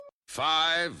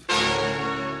5,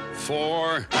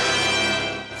 4,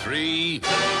 3,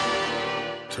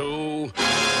 2,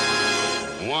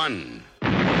 1.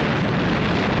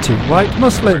 Two white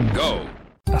Muslims. Go.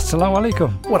 Assalamu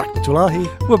alaikum. Wa rahmatullahi.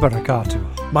 Wa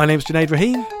barakatuh. My name's Junaid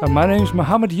Rahim, And my name's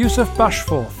Muhammad Yusuf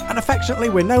Bashforth. and affectionately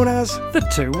we're known as The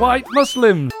two white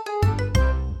Muslims.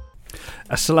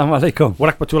 Assalamu alaikum. Wa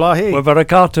rahmatullahi. Wa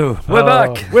barakatuh. We're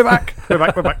back. We're back. We're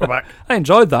back. We're back. We're back. I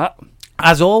enjoyed that.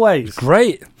 As always.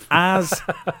 Great. As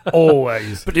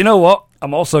always. But you know what?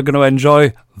 I'm also going to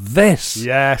enjoy this.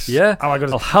 Yes. Yeah. Oh my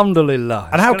goodness. Alhamdulillah.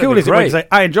 And how It's gonna cool be is it when you great. say,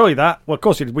 I enjoy that? Well, of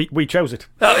course, we chose it.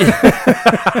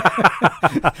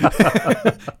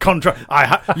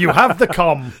 You have the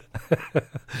com.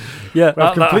 Yeah, We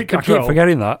have complete I keep control.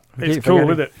 forgetting that. I It's keep cool,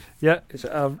 forgetting. isn't it? Yeah, it's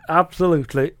an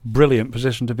absolutely brilliant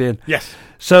position to be in. Yes.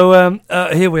 So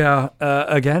here we are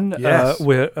again. Yes.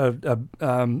 We're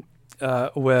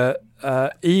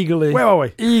eagerly. Where are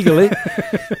we? Eagerly,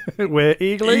 We're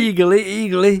eagerly.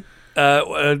 eagerly. I've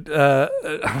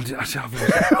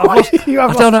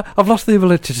lost the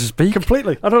ability to speak.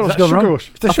 Completely. I don't know Is what's that going sugar wrong. rush?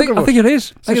 It's the I sugar rush. think it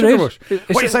is. It's the sugar rush.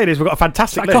 What you're saying is we've got a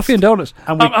fantastic like list. coffee and donuts,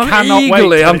 And we I'm cannot wait eagerly to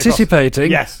get it across.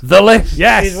 anticipating. Yes. The list.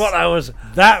 Yes. is what I was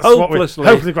That's what we're hopelessly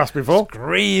hopefully grasping for.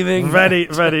 screaming. Very,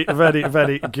 very, very,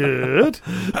 very good.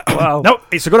 Wow. No,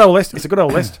 it's a good old list. It's a good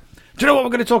old list. Do you know what we're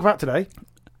going to talk about today?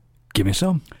 Give me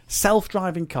some.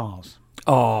 Self-driving cars.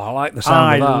 Oh, I like the sound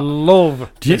I of that. love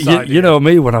this idea. You know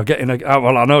me when I get in a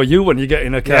well, I know you when you get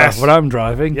in a car Yes. when I'm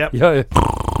driving. Yep. Yeah,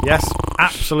 Yes,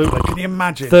 absolutely. Can you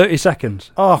imagine? 30 seconds.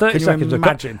 Oh, 30 can you seconds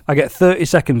imagine? I get 30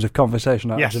 seconds of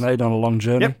conversation out Yes. of Junaid on a long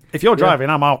journey. Yep. If you're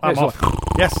driving, I'm out. I'm It's off.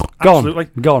 Yes, Gone. absolutely.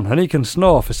 Gone. And he can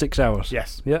snore for 6 hours.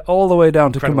 Yes. Yeah, all the way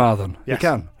down to Incredible. Carmarthen. Yes. You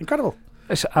can. Incredible.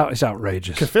 It's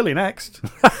outrageous. Caerphilly next.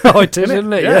 Oh, it is,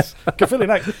 isn't it? Yes. Caerphilly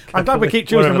next. I'm glad we keep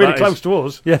choosing Wherever really that close is. to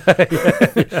us. Yeah.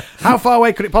 How far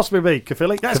away could it possibly be,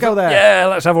 Caerphilly? Let's go there. Yeah,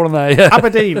 let's have one there. Yeah.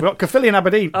 Aberdeen. We've got Caerphilly and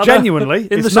Aberdeen. I know. Genuinely.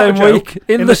 In it's the not a same joke. week.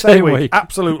 In the same week.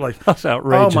 Absolutely. That's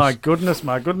outrageous. Oh, my goodness,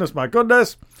 my goodness, my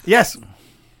goodness. Yes.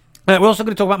 We're also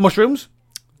going to talk about mushrooms.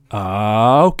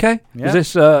 Okay. Yeah.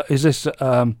 Is this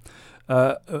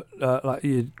like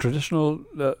your traditional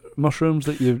mushrooms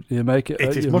that you make?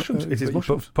 It is mushrooms. It is that you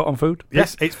mushrooms. Put on food.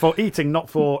 Yes, it's for eating, not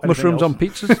for anything Mushrooms else. on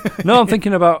pizzas. No, I'm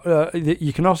thinking about.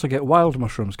 You can also get wild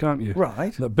mushrooms, can't you?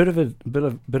 Right. A bit of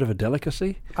a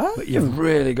delicacy, Oh. but you've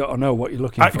really got to know what you're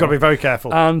looking You've for. got to be very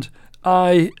careful. And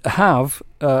I have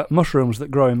mushrooms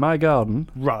that grow in my garden,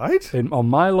 Right. on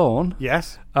my lawn,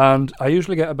 Yes. and I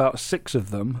usually get about 6 of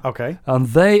them. Okay. And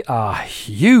they are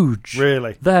huge.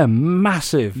 Really? They're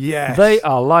massive. Yes. They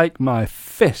are like my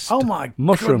fist. Oh, my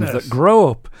mushrooms goodness. that grow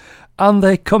up, and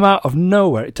they come out of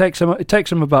nowhere. It takes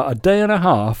them about a day and a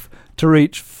half to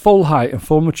reach full height and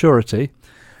full maturity.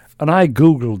 And I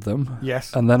googled them.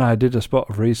 Yes. And then I did a spot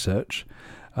of research,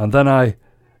 and then I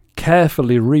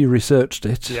carefully re-researched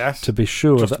it Yes. to be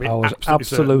sure Just to that be I was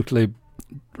absolutely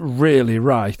really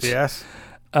right. Yes.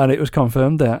 And it was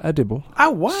confirmed they're edible.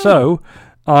 Oh, wow. So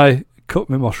I cut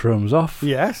my mushrooms off.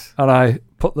 Yes. And I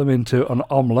put them into an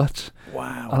omelette,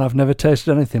 Wow. and I've never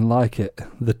tasted anything like it.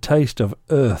 The taste of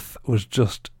earth was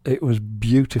it was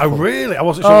beautiful. Oh, really? I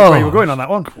wasn't sure where you Oh. were going on that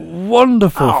one.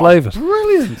 Wonderful flavours.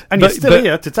 Brilliant. And But- you're still but-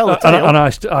 here to tell the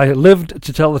And tale. I lived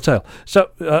to tell the tale. So,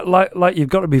 like you've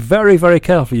got to be very, very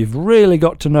careful. You've really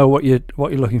got to know what you're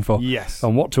looking for, Yes.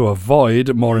 and what to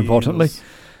avoid. More importantly, Yes.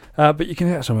 but you can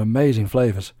get some amazing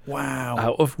flavours Wow.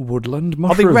 out of woodland Are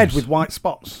mushrooms. they red with white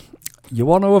spots? You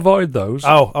want to avoid those.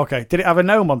 Oh, okay. Did it have a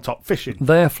gnome on top fishing?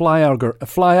 They're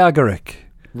flyagaric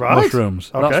Right.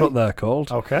 mushrooms. Okay. That's what they're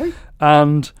called. Okay.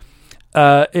 And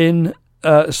in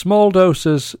small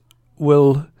doses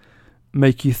will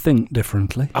make you think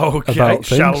differently Okay. about things.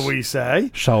 Shall we say?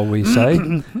 Shall we say?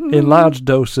 In large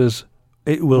doses,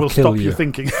 it will We'll kill stop you. you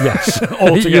thinking. Yes,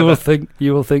 Altogether.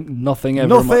 you will think nothing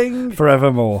Nothing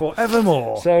forevermore.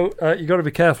 forevermore. So you've got to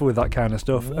be careful with that kind of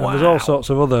stuff. And there's Wow. all sorts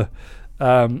of other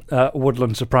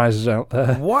woodland surprises out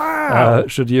there. Wow.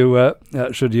 Should you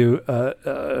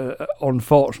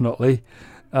unfortunately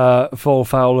fall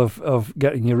foul of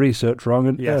getting your research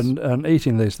wrong Yes. and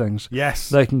eating these things, Yes.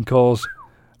 they can cause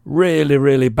really,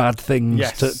 really bad things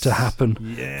Yes. to happen,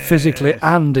 Yes. physically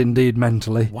and indeed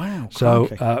mentally. Wow. So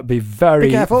crikey. be very,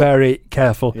 Be careful. very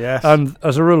careful. Yes. And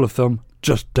as a rule of thumb,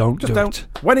 just don't Just do don't. it.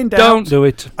 When in doubt. Don't do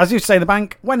it. As you say in the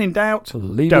bank, when in doubt,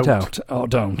 Leave don't. it out or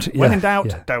don't. When Yeah, in doubt,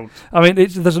 yeah. don't. I mean,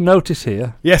 there's a notice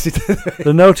here. Yes, it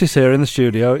The notice here in the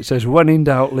studio, it says, when in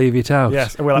doubt, leave it out.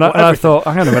 Yes, well, and I everything. thought,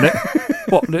 hang on a minute.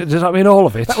 What, does that mean all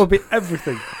of it? That would be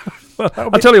everything. That would I'll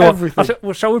be tell you everything. what,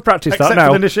 well, shall we practice Except that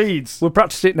now? for the Nasheeds. We'll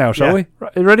practice it now, shall Yeah. we?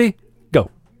 Right, you ready? Go.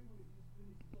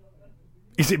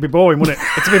 It'd be boring, wouldn't it?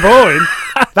 It'd be boring.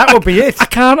 That would be it. I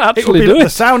can't It would actually be do the it.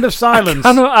 sound of silence.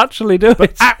 I cannot actually do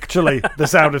it. Actually, the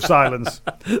sound of silence.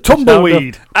 Sound of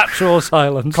Tumbleweed. Actual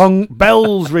silence.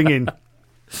 Bells ringing.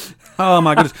 Oh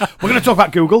my goodness. We're going to talk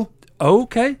about Google.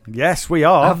 Okay. Yes, we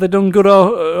are. Have they done good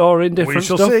or indifferent We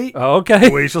shall stuff? see. Okay.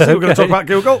 We shall see. We're going to Okay. talk about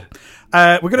Google.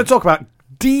 We're going to talk about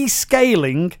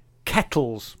descaling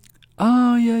kettles.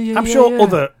 Oh, yeah. I'm sure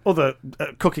other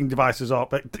cooking devices are,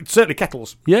 but certainly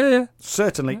kettles. Yeah.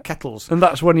 Certainly kettles. And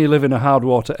that's when you live in a hard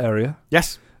water area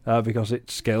Yes. Because it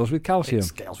scales with calcium. It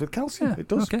scales with calcium. Yeah, It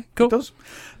does. okay, cool. It does.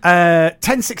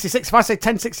 1066. If I say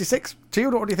 1066 to you,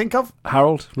 what do you think of?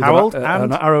 Harold with Harold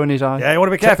an arrow in his eye. Yeah, you want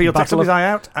to be careful. You'll take Battle somebody's of- eye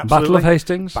out. Absolutely. Battle of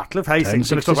Hastings. Battle of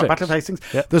Hastings. We're going to talk about 1066. Battle of Hastings.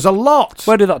 Yep. There's a lot.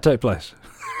 Where did that take place?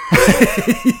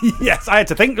 Yes, I had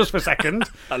to think just for a second.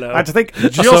 I know. I had to think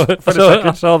just I saw- for a I saw- second.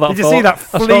 I saw that Did you thought. see that I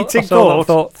saw- fleeting I saw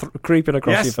thought? that thought creeping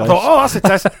across your Yes, face. I thought, oh, that's a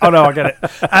test. Oh, no, I get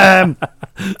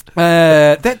it.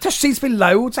 There just seems to be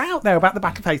loads out there about the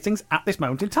Battle of Hastings at this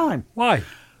moment in time. Why?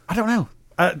 I don't know.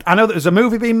 I know that there's a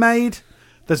movie being made.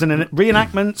 There's an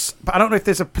reenactments, but I don't know if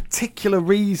there's a particular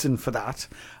reason for that.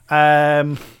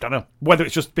 Don't know whether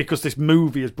it's just because this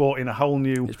movie has brought in a whole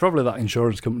new. It's probably that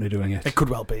insurance company doing it. It could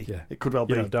well be. Yeah. It could well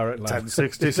be. You know, direct line.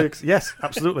 1066. Yes,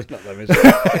 absolutely. Not them, is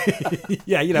it?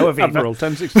 Yeah, you know, Aviva. Admiral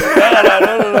 1060.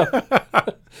 No.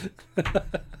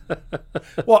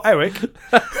 What, Eric?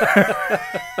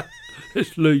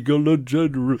 It's legal and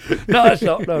general. No, it's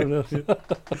not. No.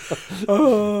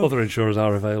 Other insurers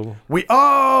are available. We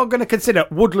are going to consider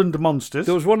woodland monsters.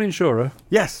 There was one insurer,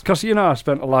 Yes. because I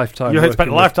spent a lifetime. You had spent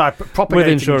a working lifetime with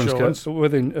propagating insurance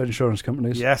insurance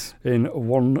companies. Yes. In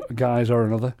one guise or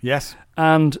another. Yes.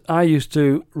 And I used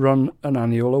to run an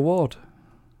annual award.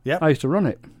 Yep. I used to run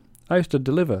it. I used to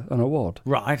deliver an award.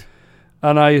 Right.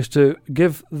 And I used to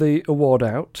give the award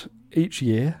out each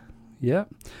year. Yeah.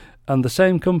 And the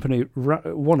same company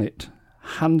won it,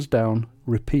 hands down,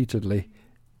 repeatedly,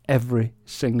 every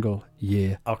single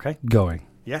year Okay. going.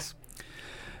 Yes.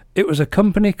 It was a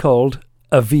company called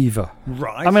Aviva.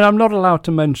 Right. I mean, I'm not allowed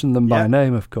to mention them by Yeah.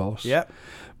 name, of course. Yeah.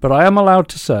 But I am allowed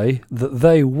to say that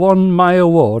they won my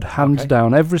award, hands Okay.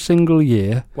 down, every single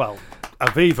year. Well,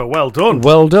 Aviva, well done.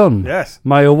 Well done. Yes.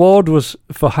 My award was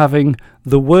for having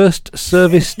the worst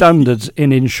service standards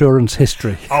in insurance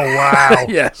history. Oh, wow.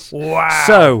 Yes.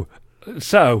 Wow.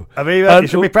 So Aviva, you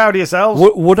should be proud of yourselves.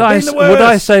 would for I being the would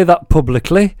I worst. say that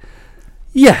publicly?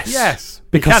 Yes. Yes. You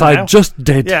Because can I now. just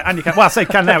did. Yeah, and you can. Well, I say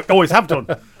can now. Always have done.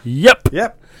 Yep.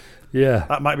 Yep. Yeah.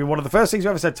 That might be one of the first things you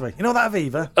ever said to me. You know that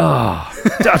Aviva?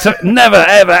 Never,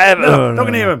 ever, ever. No, not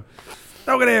going to hear him.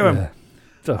 Not going to hear him. Yeah.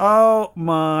 So- Oh,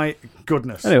 my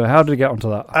goodness. Anyway, how did we get onto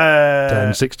that?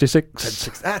 1066.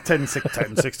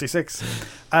 1066.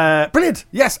 Brilliant.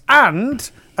 Yes, and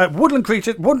woodland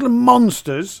creatures, woodland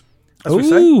monsters, as we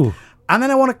say. Ooh. And then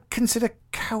I want to consider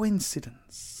coincidence.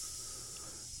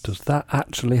 Does that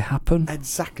actually happen?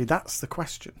 Exactly, that's the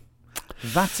question.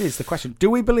 That is the question. Do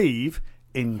we believe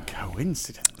in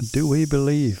coincidence? Do we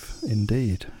believe?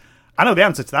 Indeed. I know the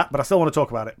answer to that, but I still want to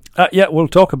talk about it. Yeah, we'll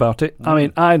talk about it. I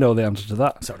mean, I know the answer to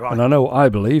that. So do I. And I know what I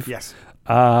believe. Yes.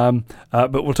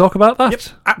 But we'll talk about that. Yep,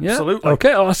 absolutely. Yeah?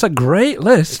 Okay, that's a great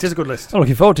list. It is a good list. I'm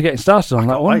looking forward to getting started on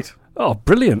that can't one. wait. Oh,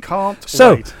 brilliant. Can't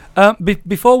So, wait.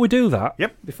 before we do that,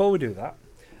 Yep.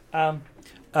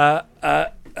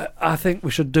 I think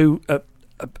we should do a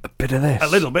bit of this. A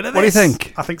little bit of What do you this.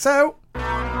 think? I think so.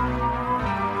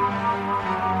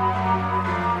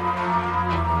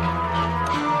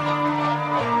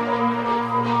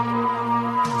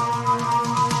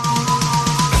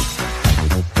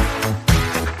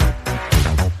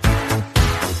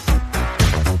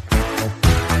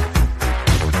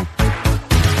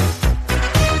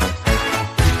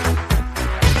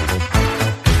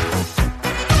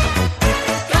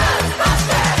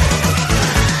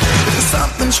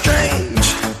 Something strange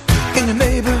in your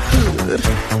neighborhood.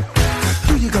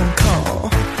 Who you gonna call?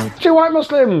 Two white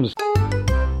Muslims.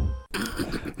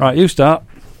 Right, you start.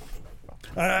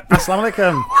 Assalamu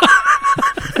alaikum.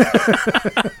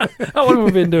 How long have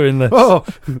we been doing this? Oh,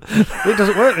 it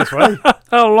doesn't work this way.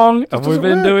 How long have we doesn't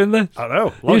been work. doing this? I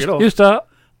know. Long enough. You start.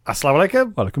 Assalamu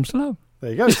alaikum. Walaikum salam.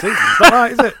 There you go. See, it's not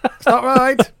right, is it? It's not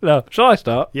right. No, shall I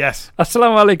start? Yes.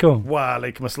 Assalamu alaikum. Wa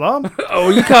alaikum assalam. Oh,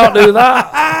 you can't do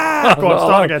that. Go on,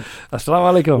 start again.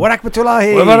 Assalamu alaikum. Wa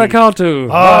rahmatullahi. Wa barakatuh.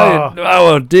 Ah.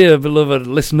 Our dear beloved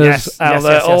listeners Yes, out yes,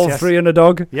 there, yes, yes, all yes. three and a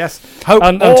dog. Yes. Hope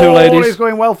And all two ladies. is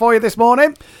going well for you this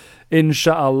morning.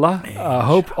 Inshallah. I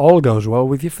hope all goes well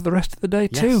with you for the rest of the day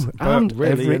Yes, too. And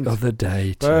every brilliant. other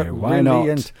day too. Why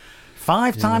Brilliant. not?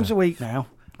 5 times a week now.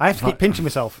 I have to keep pinching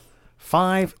myself.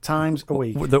 5 times a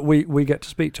week. that we get to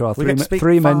speak to our We get to speak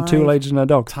three men, 2 5 ladies and a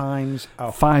dog. Times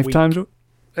a 5 week. times.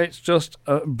 It's just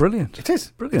brilliant. It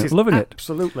is. Brilliant. It is Loving it.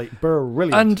 Absolutely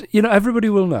brilliant. And everybody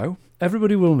will know.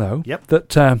 Yep.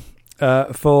 That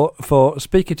for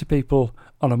speaking to people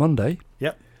on a Monday,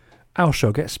 Yep. our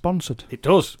show gets sponsored. It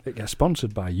does. It gets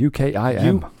sponsored by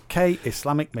UKIM. UK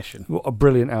Islamic Mission. What a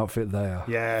brilliant outfit they are.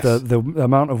 Yes. The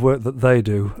amount of work that they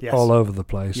do Yes. all over the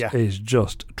place Yeah. is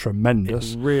just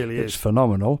tremendous. It really It's is.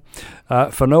 phenomenal.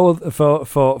 For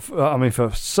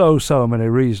so many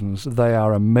reasons, they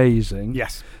are amazing.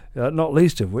 Yes. Not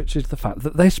least of which is the fact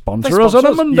that they sponsor They us on a sponsor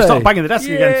us. Monday. You start banging the desk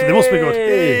again, so they must be good.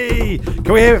 Yay! Hey.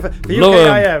 Can we hear it for Love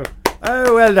 'em. UKIM?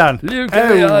 Oh, well done. Oh,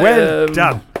 well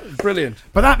done. Brilliant.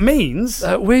 But that means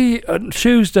We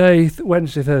Tuesday,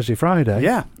 Wednesday, Thursday, Friday.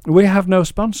 Yeah. we have no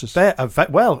sponsors. they're let's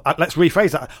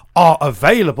rephrase that. Are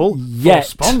available Yet. for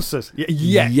sponsors.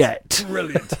 Yet.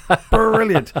 Brilliant.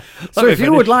 Brilliant. So if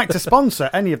you would like to sponsor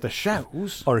any of the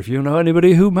shows, Or if you know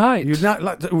anybody who might, would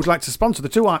like to sponsor the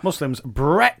Two White Muslims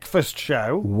breakfast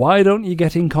show, why don't you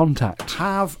get in contact?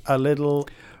 have a little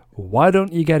Why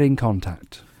don't you get in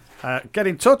contact? get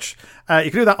in touch.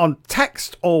 You can do that on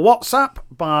text or WhatsApp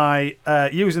by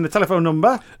using the telephone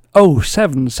number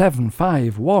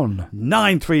 07751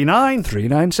 939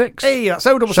 396 Hey, that's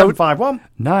 07751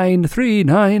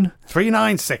 939.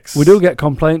 396. We do get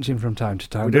complaints in from time to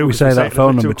time. We do, We 'cause say we say that it a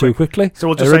phone bit number too quickly. So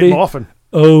we'll just Are you say it ready? more often.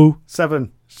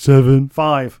 075193996.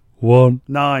 7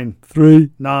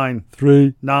 9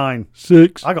 9.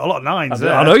 I got a lot of nines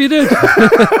there. I know you did.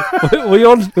 were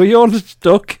you on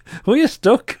stuck? Were you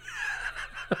stuck?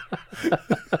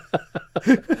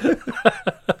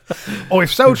 Or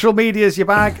if social media's your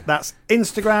bag, that's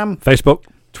Instagram, Facebook,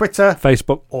 Twitter,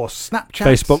 Facebook, or Snapchat.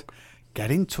 Facebook, Get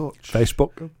in touch.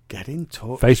 Facebook, Get in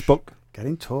touch. Facebook. Get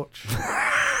in touch.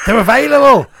 They're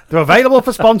available. They're available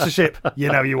for sponsorship.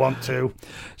 You know you want to.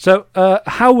 So,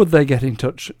 how would they get in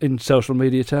touch in social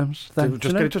media terms? So Then,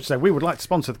 just get in touch and say, we would like to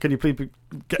sponsor. Can you please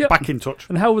get Yep. back in touch?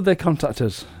 And how would they contact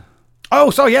us? Oh,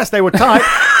 so yes, they would type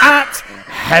at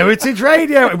Heritage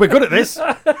Radio. We're good at this.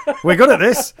 We're good at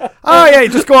this. Oh yeah,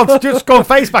 just go on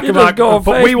Facebook and like, go on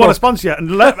but we Facebook. want to sponsor you,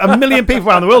 and let a million people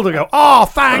around the world will go, oh,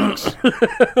 thanks.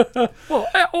 Well,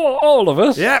 all of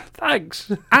us. Yep.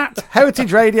 Thanks. At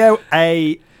Heritage Radio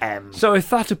AM. So, if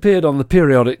that appeared on the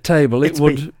periodic table, it It's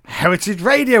would, be Heritage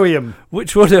Radioium.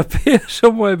 which would appear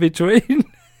somewhere between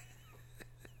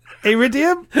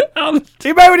Iridium. and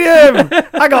Imodium.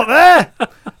 I got there.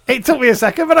 It took me a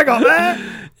second, but I got there.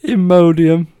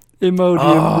 Imodium.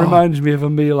 Imodium reminds me of a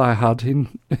meal I had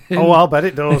in Oh, I'll bet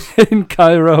it does. in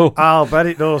Cairo. I'll bet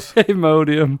it does.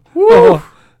 Imodium. Woo.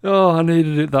 Oh, I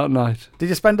needed it that night. Did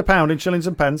you spend £1 in shillings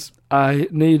and pence? I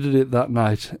needed it that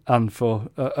night and for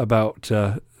about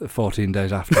 14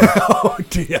 days after. Oh,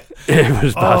 dear. It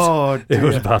was bad. Oh, It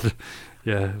was dear. bad.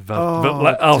 Yeah, bad. Oh,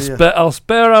 but dear. I'll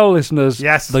spare our listeners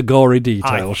Yes. the gory I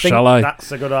details, think shall I?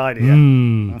 that's a good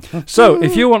idea. So,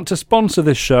 if you want to sponsor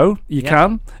this show, you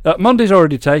can. Monday's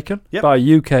already taken Yep. by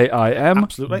UKIM.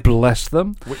 Absolutely. Bless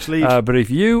them. Which leaves But if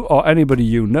you or anybody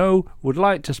you know would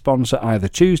like to sponsor either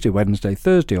Tuesday, Wednesday,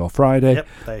 Thursday, or Friday, Yep,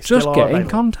 they still just are get in available.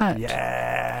 contact.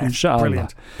 Yeah. Inshallah.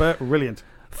 Brilliant. Brilliant.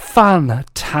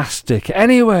 Fantastic.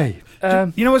 Anyway,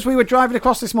 You know, as we were driving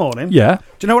across this morning, yeah,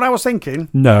 do you know what I was thinking?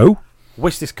 no.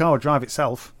 Wish this car would drive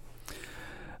itself.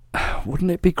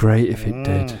 Wouldn't it be great if it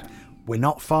did? We're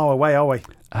not far away, are we?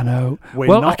 I know. We're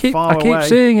well, not I keep far away.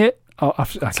 seeing it. I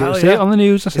Tell see ya. it on the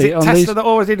news. I Is see it it on Tesla these. that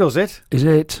already does it? Is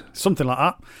it? Something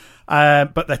like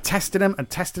that. But they're testing them and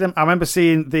testing them. I remember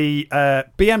seeing the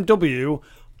BMW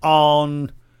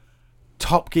on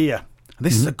Top Gear. And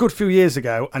this is a good few years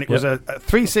ago, and it was a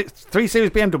 3 Series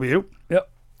BMW. Yep.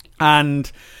 And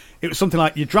it was something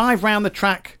like you drive round the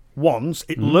track once,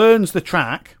 it learns the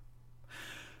track,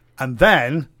 and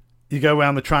then you go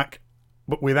around the track,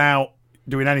 but without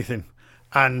doing anything.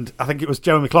 And I think it was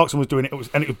Jeremy Clarkson was doing it,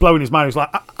 and it was blowing his mind. He was like,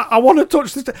 I want to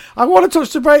touch this. I want to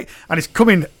touch the brake. And he's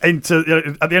coming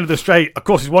into at the end of the straight. Of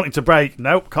course, he's wanting to brake.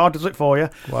 Nope, car does it for you.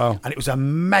 Wow. And it was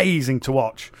amazing to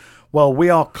watch. Well, we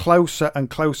are closer and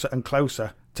closer and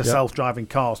closer to self-driving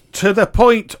cars, to the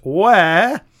point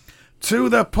where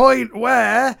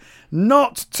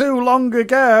not too long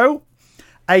ago,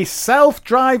 a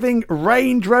self-driving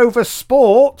Range Rover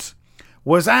Sport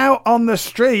was out on the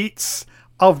streets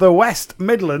of the West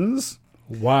Midlands,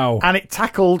 Wow. and it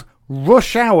tackled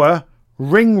rush hour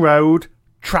ring road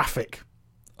traffic.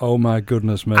 Oh my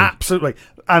goodness me. Absolutely.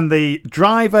 And the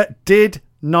driver did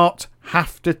not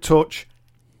have to touch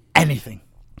anything.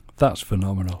 That's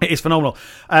phenomenal. It is phenomenal.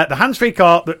 The hands-free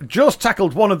car that just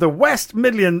tackled one of the West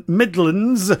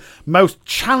Midlands' most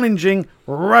challenging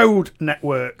road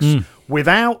networks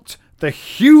without the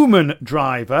human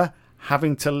driver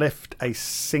having to lift a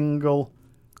single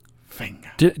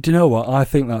finger. Do you know what? I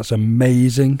think that's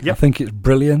amazing. Yep. I think it's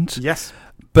brilliant. Yes.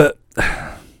 But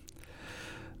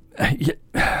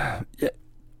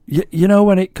you know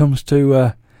when it comes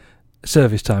to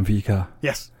service time for your car,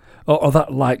 Yes. or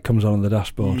that light comes on the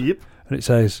dashboard, Yep. and it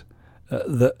says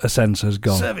that a sensor's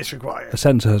gone. Service required. A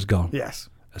sensor has gone. Yes.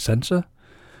 A sensor?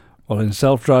 Well, in a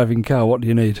self-driving car, what do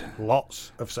you need?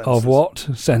 Lots of sensors. Of what?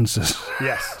 Sensors.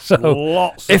 Yes. So,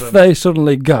 lots of If them. they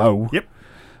suddenly go, Yep.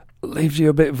 it leaves you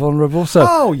a bit vulnerable. So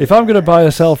Oh, if I'm going to buy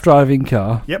a self-driving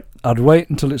car, Yep. I'd wait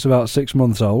until it's about 6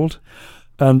 months old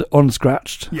and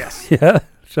unscratched. Yes. Yeah.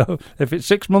 So if it's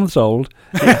 6 months old,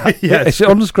 Yes. it's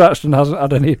unscratched and hasn't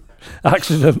had any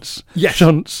accidents, Yes.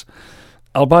 shunts,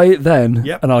 I'll buy it then,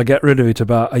 Yep. and I'll get rid of it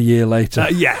about a year later.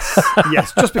 Yes.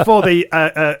 Yes. Just before the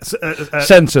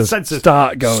Sensors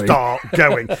start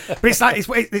going. But it's like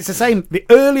it's the same. The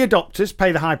early adopters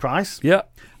pay the high price. Yeah.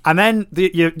 And then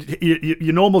your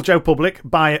normal Joe Public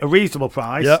buy it a reasonable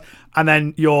price. Yep. And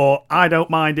then your I don't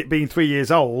mind it being 3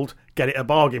 years old, get it a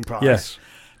bargain price. Yes.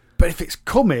 But if it's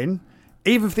coming,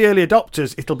 even for the early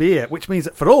adopters, it'll be here, which means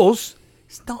that for us,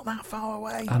 it's not that far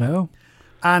away. I know.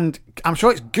 And I'm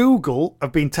sure it's Google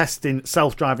have been testing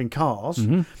self-driving cars,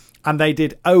 Mm-hmm. and they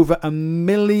did over 1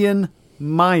 million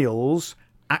miles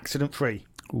accident-free.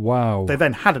 Wow. They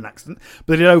then had an accident,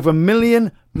 but they did over 1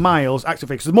 million miles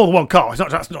accident-free. Because there's more than one car. It's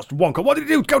not just one car. What did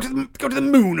they do? Go to the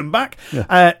moon and back.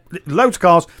 Yeah. Loads of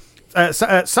cars,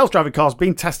 self-driving cars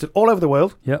being tested all over the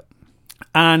world. Yep.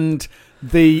 And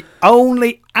the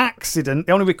only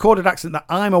recorded accident that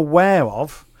I'm aware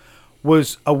of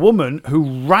was a woman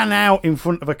who ran out in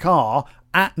front of a car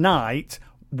at night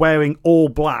wearing all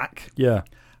black. Yeah.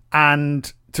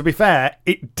 And to be fair,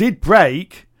 it did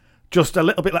break just a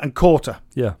little bit and caught her.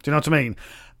 Yeah. Do you know what I mean?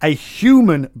 A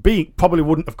human being probably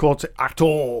wouldn't have caught it at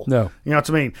all. No. You know what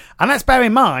I mean? And let's bear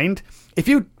in mind, if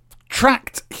you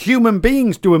tracked human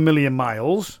beings do 1 million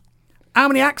miles, how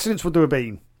many accidents would there have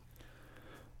been?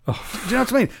 Do you know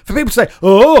what I mean? For people to say,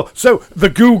 oh, so the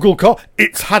Google car,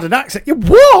 it's had an accident. You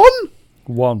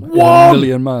One in One! a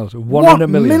million miles. One in a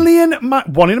million.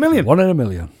 1 in a million. One in a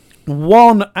million.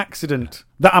 One accident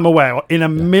that I'm aware of in a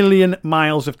million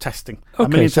miles of testing. Okay, a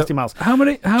million so testing miles. How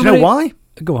many? Do you know why?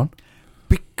 Go on.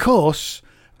 Because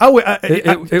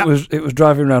It was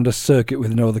driving around a circuit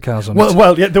with no other cars on it.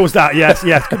 well, yeah, there was that. Yes,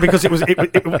 because it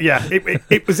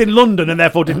was in London and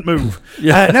therefore didn't move.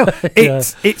 Yeah.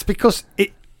 It's because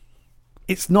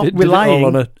it's not It did it relying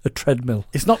all on a treadmill.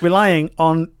 It's not relying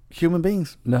on human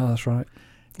beings. No, that's right.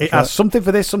 It has something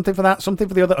for this, something for that, something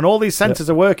for the other, and all these sensors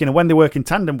are working. And when they work in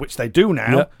tandem, which they do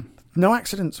now, no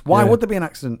accidents. Why would there be an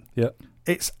accident? Yeah.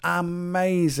 It's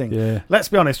amazing. Yeah. Let's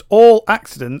be honest. All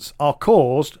accidents are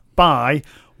caused by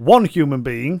one human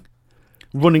being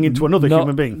running into another Not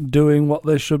human being. doing what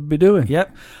they should be doing.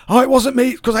 Yep. Oh, it wasn't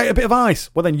me because I ate a bit of ice.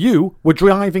 Well, then you were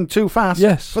driving too fast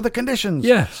Yes. for the conditions.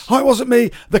 Yes. Oh, it wasn't me.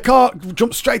 The car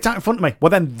jumped straight out in front of me. Well,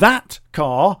 then that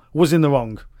car was in the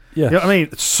wrong. Yes. You know what I mean?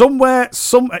 Somewhere,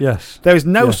 Yes. there is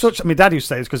no Yes. such. I mean, Dad used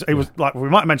to say this because he was like we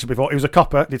might have mentioned before. He was a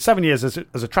copper, did 7 years as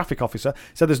a traffic officer.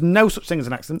 So there's no such thing as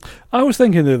an accident. I was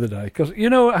thinking the other day, because you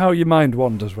know how your mind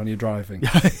wanders when you're driving?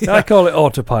 I call it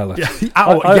autopilot. Yes.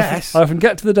 I often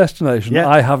get to the destination. Yeah.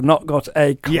 I have not got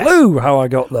a Yes. clue how I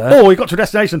got there. Or he got to a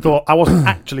destination and thought I wasn't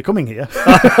actually coming here.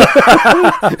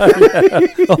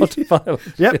 Autopilot.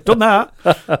 Yep, done that.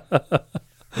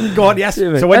 Go on, yes.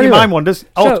 Yeah, So when your anyway, mind wanders,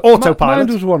 So, autopilot. Mind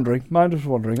was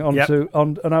wandering Yep.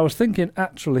 and I was thinking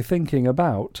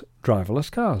about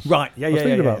driverless cars. Right, I was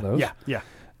thinking about those. Yeah.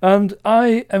 And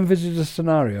I envisaged a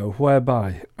scenario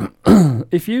whereby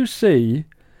if you see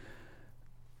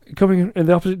coming in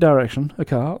the opposite direction a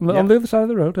car on the other side of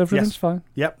the road, everything's Yes. fine.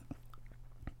 Yep.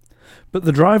 But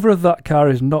the driver of that car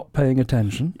is not paying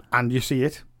attention And you see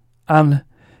it. and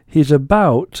he's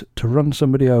about to run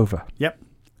somebody over. Yep.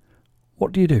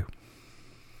 What do you do?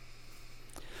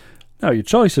 Now, your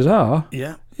choices are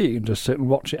Yeah. you can just sit and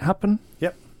watch it happen.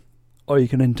 Yep. Or you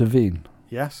can intervene.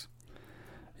 Yes.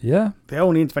 Yeah? The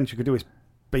only intervention you could do is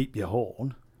beep your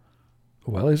horn.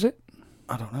 Well, is it?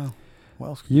 I don't know. What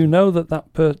else? You know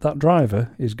that driver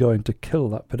is going to kill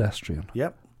that pedestrian.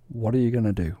 Yep. What are you going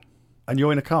to do? And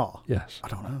you're in a car. Yes. I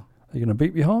don't know. Are you going to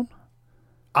beep your horn?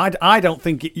 I don't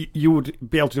think you would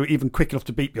be able to do it even quick enough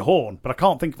to beep your horn, but I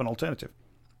can't think of an alternative.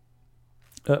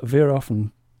 Veer off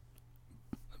and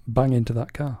bang into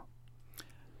that car.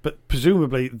 But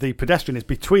presumably the pedestrian is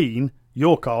between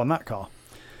your car and that car.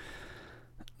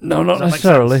 No, not Does that make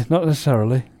necessarily. sense? Not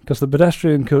necessarily, because the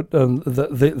pedestrian could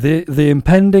the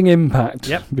impending impact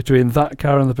Yep. between that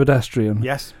car and the pedestrian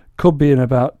Yes. could be in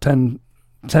about 10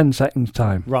 seconds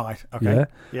time. Right. Okay. Yeah.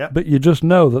 Yeah. But you just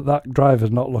know that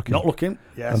driver's not looking. Not looking.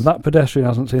 Yes. And that pedestrian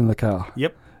hasn't seen the car.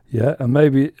 Yep. Yeah, and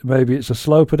maybe it's a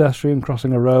slow pedestrian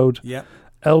crossing a road, Yep.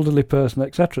 elderly person,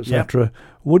 etc., etc.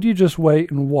 Would you just wait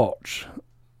and watch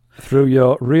through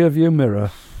your rear view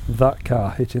mirror that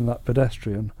car hitting that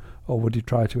pedestrian, or would you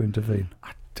try to intervene?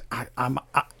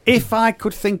 If I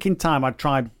could think in time, I'd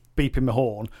try beeping the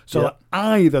horn so that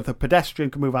either the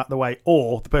pedestrian could move out of the way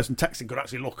or the person texting could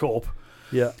actually look up.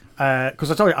 Yeah.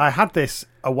 Because I told you, I had this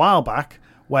a while back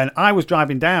when I was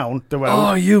driving down the road.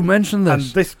 Oh, you mentioned And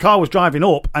this. this car was driving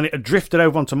up, and it had drifted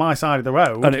over onto my side of the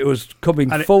road. And it was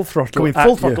coming And it- full throttle Going at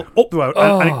full you. throttle up the road,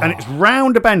 and it's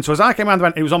round a bend. So as I came round the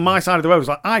bend, it was on my side of the road. It was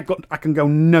like I can go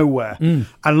nowhere. And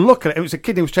look at it. It was a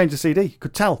kid who was changing the CD. You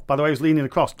could tell by the way he was leaning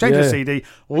across. Changed the Yeah. CD,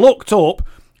 looked up,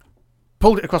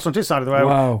 pulled it across onto his side of the road.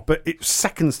 Wow. But it's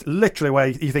seconds, literally, where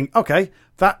you think, okay,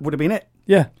 that would have been it.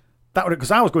 Yeah. That would,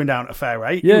 because I was going down at a fair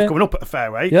rate. Yeah. He was coming up at a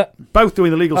fair rate. Yeah. Both doing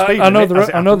the legal speed. I know limit, the as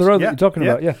it I know the happens. road that you're talking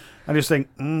about. Yeah. And just think,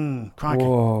 crikey.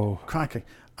 Whoa. Crikey.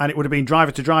 And it would have been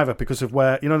driver to driver because of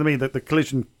where, you know what I mean, the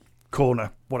collision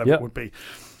corner, whatever Yep. it would be.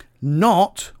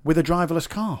 Not with a driverless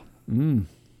car.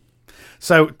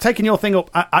 So taking your thing up,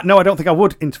 I don't think I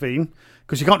would intervene,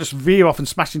 because you can't just veer off and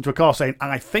smash into a car saying,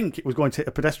 I think it was going to hit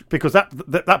a pedestrian, because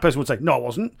that person would say, no, I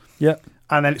wasn't. Yeah.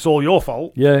 And then it's all your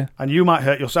fault. Yeah. And you might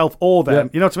hurt yourself or them. Yeah.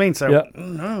 You know what I mean? So, Yeah.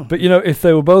 no. But if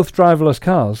they were both driverless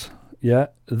cars,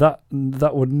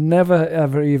 that would never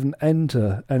ever even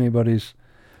enter anybody's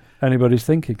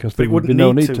thinking, because there it would be wouldn't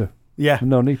no need need to. to. Yeah.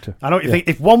 No need to. I know what you Yeah. think.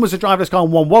 If one was a driverless car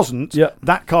and one wasn't, Yeah.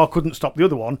 that car couldn't stop the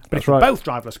other one. But That's if they're right. both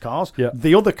driverless cars, Yeah.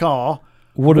 the other car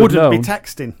Would have wouldn't be known.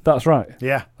 texting. That's right.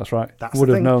 Yeah, That's right. That's would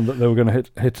the have thing. known that they were going to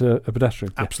hit a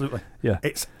pedestrian. Yeah. absolutely. Yeah.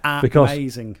 It's Because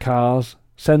amazing. cars,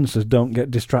 sensors don't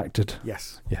get distracted.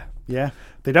 Yes. Yeah. Yeah.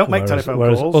 They don't make telephone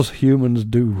whereas calls. us humans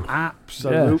do.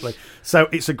 Absolutely. Yes. So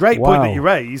it's a great point Wow. that you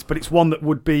raise, but it's one that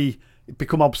would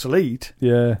become obsolete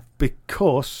Yeah.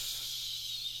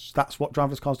 because that's what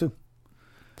driverless cars do.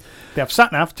 They have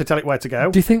sat-nav to tell it where to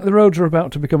go. Do you think the roads are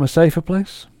about to become a safer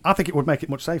place? I think it would make it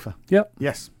much safer. Yep.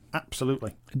 Yes,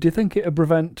 absolutely. Do you think it would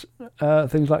prevent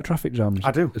things like traffic jams?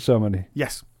 I do. So many.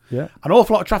 Yes. Yeah. An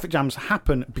awful lot of traffic jams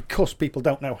happen because people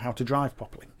don't know how to drive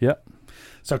properly. Yeah.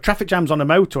 So traffic jams on a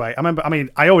motorway.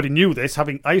 I already knew this.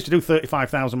 I used to do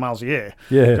 35,000 miles a year. Yeah.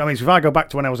 Do you know what I mean? So if I go back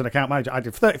to when I was an account manager, I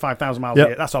did 35,000 miles a Yep.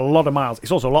 year. That's a lot of miles.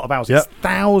 It's also a lot of hours. Yep. It's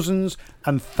thousands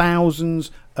and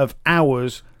thousands of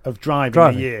hours of driving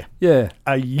a year. Yeah.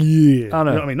 A year. I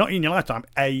know. You know what I mean? Not in your lifetime.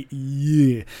 A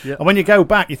year. Yep. And when you go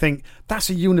back, you think,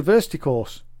 that's a university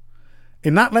course.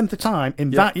 In that length of time,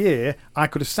 in Yep. that year, I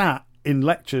could have sat in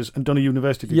lectures and done a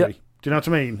university degree. Yep. Do you know what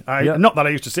I mean? Yep. Not that I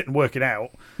used to sit and work it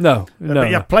out. No. But No.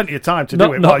 you have plenty of time to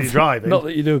do it while you're driving. Not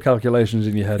that you do calculations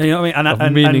in your head. You know what I mean?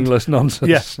 Of meaningless nonsense.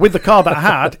 Yeah, with the car that I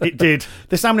had, it did,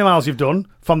 this is how many miles you've done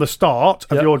from the start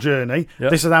of Yep. your journey. Yep.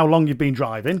 This is how long you've been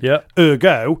driving. Yep.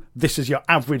 Ergo, this is your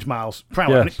average miles per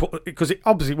hour. Yes. Because it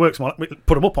obviously works more, it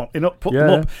put them up on, put Yeah.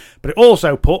 them up. But it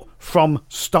also put from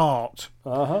start.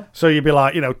 Uh-huh. So you'd be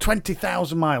like,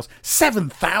 20,000 miles,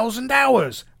 7,000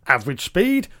 hours, average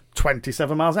speed,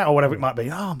 27 miles an hour, or whatever it might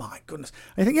be. Oh my goodness!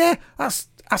 And you think, yeah,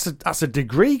 that's a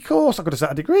degree course. I could have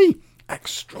set a degree.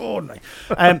 Extraordinary.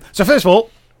 So first of all,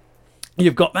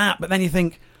 you've got that, but then you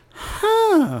think,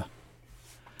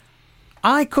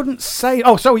 I couldn't say.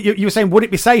 Oh, so you were saying, would it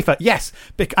be safer? Yes.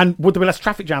 And would there be less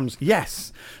traffic jams?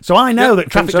 Yes. So I know that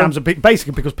traffic jams are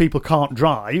basically because people can't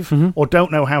drive or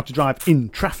don't know how to drive in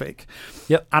traffic.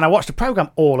 Yep. And I watched a program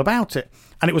all about it,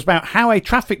 and it was about how a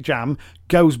traffic jam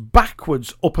goes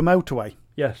backwards up a motorway.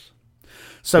 Yes.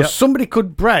 So Yep. somebody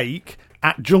could brake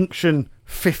at junction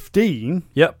 15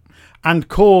 Yep. and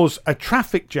cause a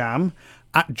traffic jam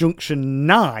at junction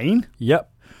 9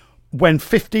 Yep. when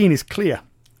 15 is clear.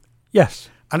 Yes.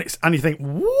 And you think,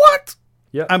 what?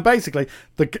 Yep. And basically,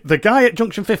 the guy at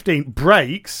junction 15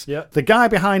 brakes, Yep. the guy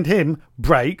behind him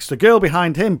brakes, the girl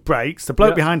behind him brakes, the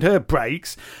bloke Yep. behind her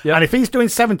brakes, Yep. and if he's doing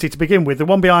 70 to begin with, the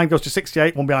one behind goes to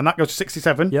 68, one behind that goes to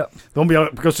 67, Yep. the one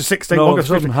behind goes to 60, No, one all of a goes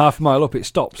to 50. sudden, half a mile up, it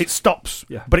stops. It stops,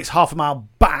 Yeah. but it's half a mile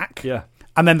back. Yeah.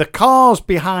 And then the cars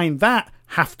behind that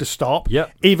have to stop, Yep.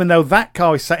 even though that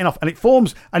car is setting off. And it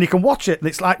forms, and you can watch it, and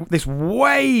it's like this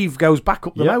wave goes back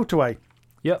up the Yep. motorway.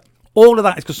 Yep. All of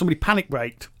that is because somebody panic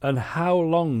braked. And how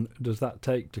long does that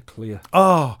take to clear?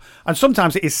 Oh, and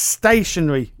sometimes it is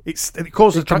stationary. It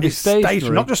causes It can be it's stationary,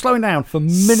 stationary not just slowing down for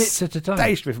minutes at a time.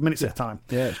 Stationary for minutes at a time.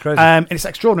 Yeah, it's crazy. And it's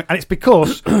extraordinary, and it's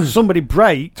because somebody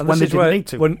braked And when they this is didn't where- need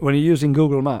to. When you're using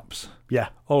Google Maps, Yeah.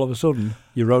 all of a sudden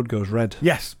your road goes red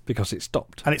Yes. because it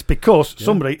stopped. And it's because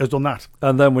somebody has done that.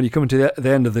 And then when you come to the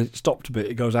end of the stopped bit,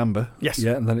 it goes amber. Yes.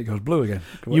 Yeah, and then it goes blue again.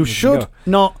 You should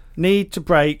not need to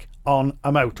brake on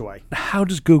a motorway. How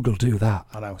does Google do that?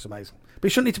 I know, it's amazing. But you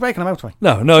shouldn't need to brake on a motorway.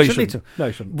 No, You you shouldn't shouldn't. need to. No,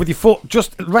 you shouldn't. With your foot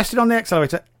just rested on the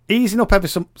accelerator, easing up ever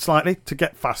so slightly to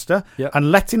get faster, Yep.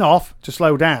 and letting off to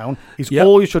slow down is Yep.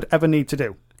 all you should ever need to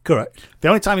do. Correct. The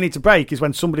only time you need to brake is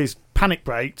when somebody's panic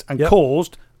braked and Yep.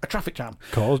 caused a traffic jam.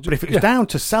 Caused- But if it was yeah. down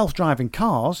to self-driving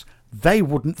cars, they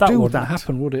wouldn't That do wouldn't that.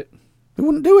 happen, would it? They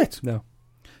wouldn't do it. No.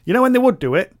 You know when they would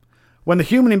do it? When the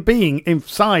human being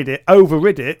inside it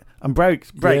overrid it and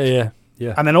braked.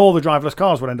 Yeah. And then all the driverless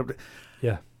cars would end up.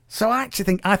 Yeah. So I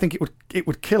think it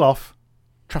would kill off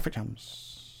traffic jams.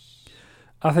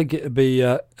 I think it'd be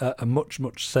a much,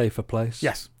 much safer place.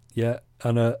 Yes, Yeah,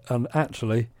 and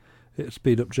actually, it'd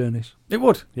speed up journeys. it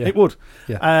would. Yeah. It would.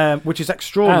 Yeah. Which is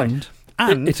extraordinary.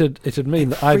 And it'd mean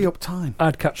that free up time.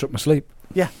 I'd catch up my sleep.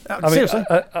 Yeah, I mean, seriously.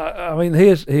 I mean,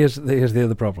 here's the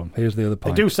other problem. Here's the other They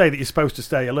point. do say that you're supposed to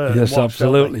stay alert. Yes, and watch, don't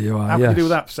absolutely they? you are, How can you yes. do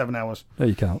that for 7 hours? No,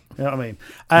 you can't. You know what I mean?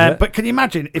 Yeah. But can you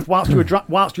imagine if whilst you were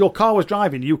whilst your car was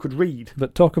driving, you could read?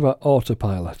 But talk about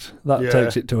autopilot. That Yeah.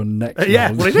 takes it to a next level.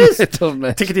 Yeah, well, it is. Doesn't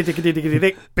it? Tickety tickety tickety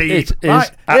tick. Beep. It is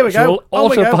Right, here we go. actual On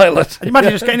we go. autopilot. And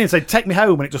imagine just getting in and saying, "Take me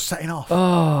home," and it just setting off.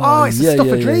 Oh, it's the stuff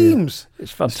of dreams.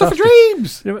 It's Stuff fantastic. of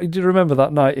dreams. Do you remember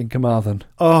that night in Carmarthen?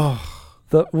 Oh,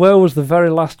 Where was the very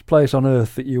last place on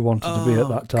earth that you wanted to be at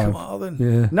that time? Carmarthen.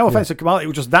 Yeah, No yeah. offence to Kamal, it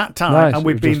was just that time, Nice, and it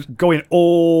we've was been just- going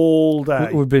all day.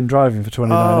 We've been driving for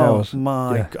 29 hours.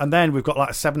 my! Yeah. And then we've got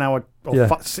like a 7 hour or Yeah.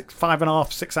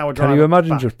 5.5, 6 hour drive. Can you imagine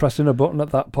back, just pressing a button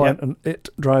at that point Yeah. and it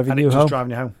driving and it you just home?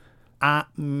 driving you home?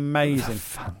 Amazing,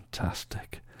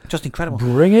 Fantastic. just incredible.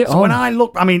 Bring it So on. when I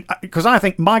look, I mean, because I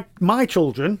think my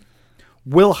children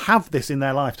will have this in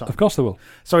their lifetime. Of course they will.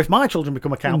 So if my children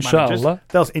become account Inshallah.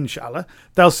 managers,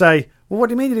 they'll say, "Well, what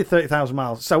do you mean you did 30,000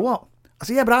 miles? So what?" I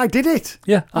say, "Yeah, but I did it.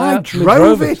 Yeah, I actually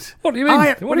drove it. What do you mean?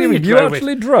 What do you mean? You drove it?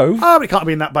 actually drove? Oh, but it can't have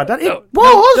been that bad, Dad. It No,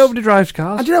 was. Nobody drives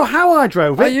cars. And do you know how I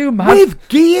drove it? Are you mad? With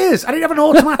gears. I didn't have an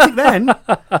automatic then.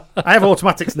 I have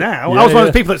automatics now. Yeah, I was one of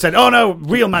yeah. those people that said, "Oh no,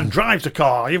 real man drives a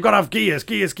car. You've got to have gears,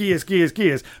 gears, gears, gears,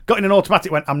 gears." Got in an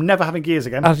automatic, went, "I'm never having gears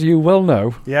again." As you well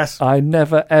know, Yes. I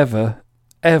never,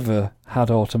 ever had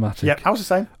automatic. Yeah, I was the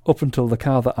same. Up until the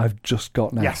car that I've just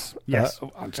got now. Yes, yes.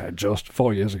 I'd say just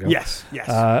 4 years ago. Yes, yes,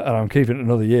 And I'm keeping it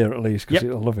another year at least because Yep.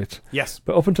 it'll love it. yes.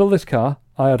 But up until this car,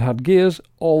 I had gears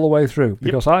all the way through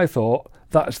because I thought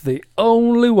that's the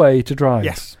only way to drive.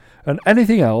 Yes. And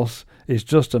anything else is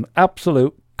just an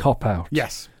absolute cop-out.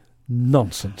 Yes.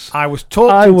 Nonsense. I was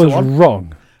talked I into was one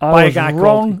wrong. I by a was guy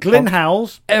wrong called Glyn on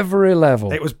Howells. every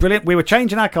level. It was brilliant. We were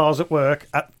changing our cars at work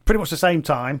at pretty much the same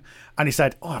time, and he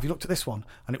said, "Oh, have you looked at this one?"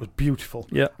 And it was beautiful.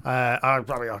 Yeah.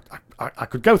 I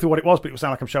could go through what it was, but it would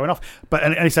sound like I'm showing off. But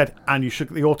and he said, "And you should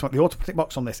the automatic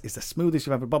box on this is the smoothest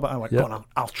you've ever bobbed." I went, Yeah. "Go on,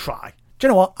 I'll try." Do you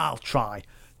know what? I'll try.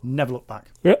 Never look back.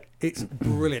 Yeah. It's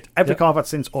brilliant. Every Yeah. car I've had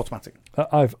since automatic.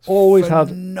 I've always had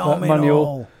Phenomenal.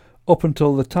 manual up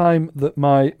until the time that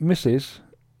my missus,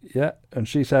 and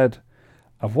she said,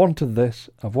 "I've wanted this.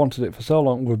 I've wanted it for so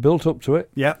long. We've built up to it."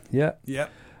 Yeah, Yeah. yeah.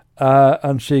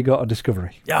 And she got a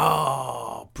Discovery.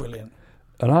 Oh, brilliant.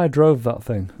 And I drove that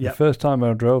thing. Yeah. The first time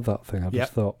I drove that thing, I Yeah.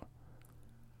 just thought,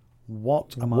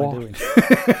 What am I What? doing?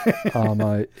 am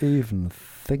I even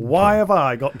thinking? Why have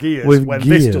I got gears With when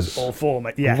gears. this does all for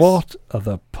me? Yes. What's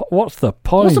the point? What's the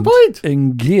point?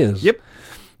 In gears? Yep.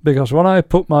 Because when I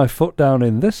put my foot down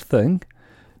in this thing,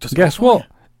 Just guess go for what?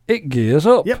 It gears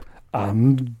up. Yep.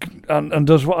 And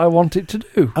does what I want it to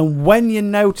do. And when you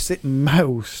notice it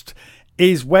most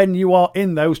is when you are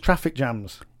in those traffic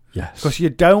jams. Yes. Because you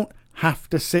don't have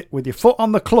to sit with your foot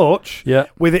on the clutch Yeah.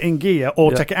 with it in gear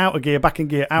or Yeah. take it out of gear, back in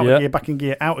gear, out Yeah. of gear, back in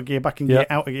gear, out of gear, back in Yeah. gear,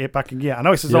 out of gear, back in gear. I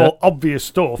know this is Yeah. all obvious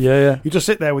stuff. Yeah. You just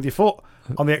sit there with your foot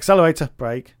on the accelerator,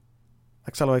 brake,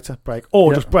 accelerator, brake,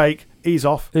 or Yeah. just brake, ease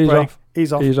off, Ease brake, off.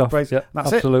 ease off, Ease off. brake. Yeah,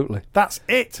 That's absolutely. it. That's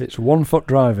it. It's 1 foot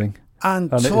driving.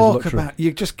 And it is talk luxury. about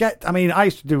you just get. I mean, I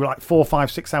used to do like 4, 5,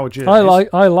 6 hour journeys.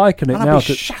 I liken it and now I'd be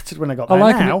to. shattered when I got I there.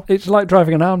 liken Now, it's like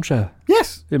driving an armchair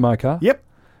yes, in my car. yep.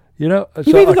 You know. You've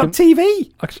so even I got can-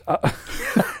 TV.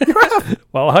 You have.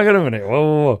 Well, hang on a minute.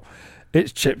 Whoa.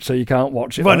 It's chipped, so you can't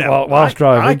watch it Well, no, whilst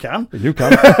driving. I can. You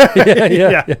can.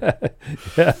 yeah.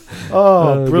 Oh,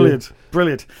 Oh, brilliant,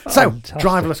 brilliant. So, Fantastic.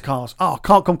 driverless cars. Oh,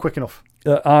 can't come quick enough.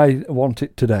 I want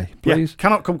it today, please. Yeah,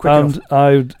 cannot come quick enough.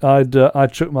 And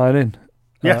I'd chuck mine in.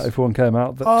 Yes. If one came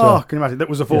out. That, can you imagine? That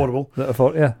was affordable.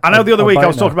 Yeah. I know the other week I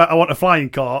was talking talking about I want a flying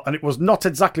car, and it was not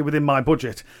exactly within my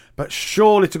budget, but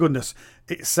surely to goodness,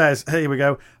 it says, here we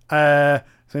go, so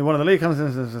one of the lead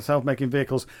companies of self-making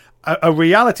vehicles, a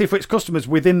reality for its customers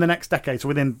within the next decade. So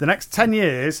within the next 10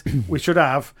 years, we should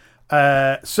have,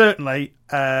 certainly,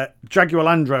 Jaguar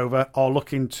Land Rover are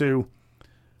looking to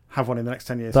have one in the next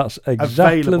 10 years. That's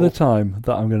exactly the time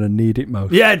that I'm going to need it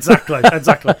most. Yeah, exactly.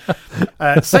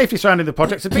 Safety surrounding the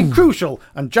projects has been crucial,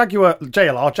 and Jaguar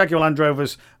Land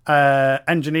Rover's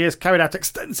engineers carried out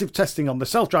extensive testing on the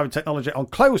self-driving technology on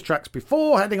closed tracks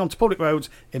before heading onto public roads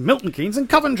in Milton Keynes and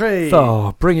Coventry.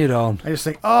 Oh, bring it on. I just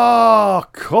think, oh,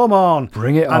 come on.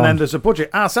 Bring it on. And then there's a budget.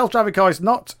 Our self-driving car is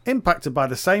not impacted by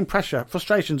the same pressure,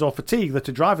 frustrations or fatigue that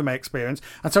a driver may experience,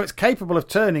 and so it's capable of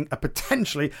turning a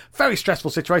potentially very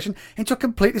stressful situation into a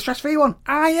completely stress-free one.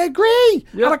 I agree.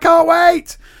 Yep. And I can't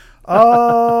wait.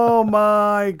 Oh,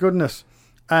 my goodness.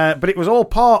 But it was all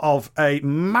part of a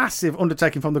massive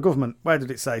undertaking from the government. Where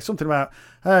did it say? Something about...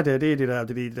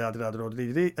 It's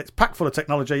packed full of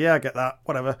technology. Yeah, I get that.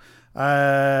 Whatever.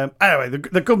 Anyway,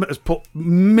 the government has put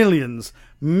millions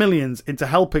into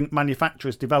helping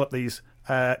manufacturers develop these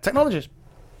technologies.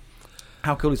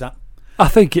 How cool is that? I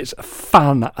think it's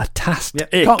fantastic.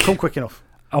 Yeah, can't come quick enough.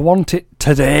 I want it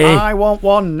today. I want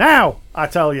one now. I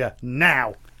tell you,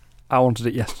 now. I wanted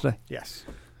it yesterday. Yes.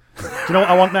 Do you know what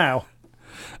I want now?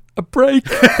 A break.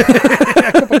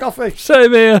 A cup of coffee.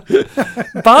 Same here.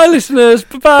 Bye, listeners.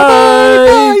 Bye-bye.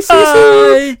 Bye. See you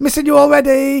soon. Missing you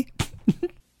already.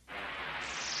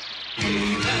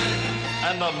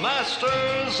 And the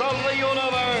masters of the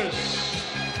universe.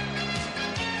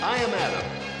 I am Adam,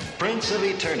 Prince of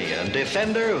Eternia and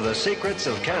defender of the secrets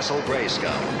of Castle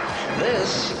Grayskull.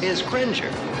 This is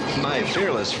Cringer, my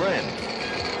fearless friend.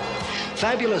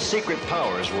 Fabulous secret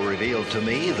powers were revealed to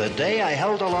me the day I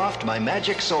held aloft my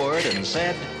magic sword and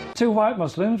said, Two white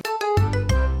Muslims.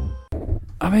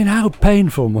 I mean, how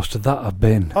painful must that have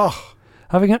been? Oh.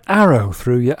 Having an arrow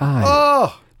through your eye.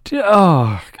 Oh.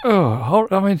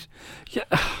 I mean,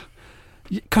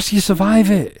 because you survive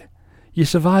it. You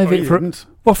survive it for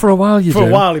a while. For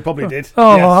a while, he probably did.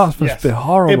 Oh, yes, that must be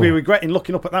horrible. He'd be regretting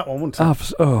looking up at that one, wouldn't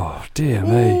he? Oh, dear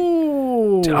me.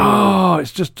 Oh,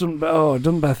 it's just doesn't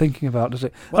bear thinking about, does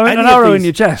it? Well, I mean, an arrow in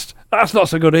your chest, that's not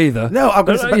so good either. No, I'm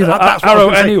going to say that's arrow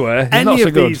anywhere. Any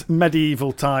of so these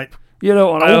medieval type. You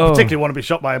don't want. I don't particularly want to be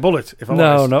shot by a bullet. If I'm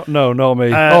honest. No,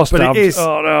 me. Or stabbed. But it is.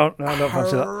 Oh no, I don't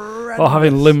fancy that. Or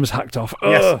having limbs hacked off.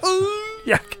 Yes.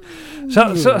 Yuck.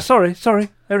 So sorry. Are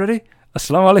you ready?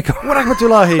 Assalamu alaikum. Wa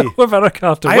rahmatullahi. Wa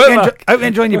barakatuh. I hope you're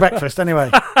enjoying your breakfast anyway.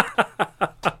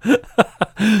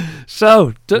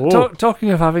 So,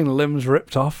 talking of having limbs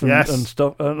ripped off and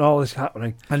stuff and all this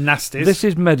happening. And nasties. This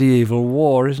is medieval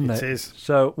war, isn't it? It is.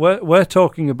 So, we're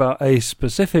talking about a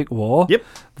specific war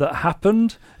that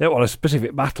happened, a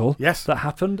specific battle that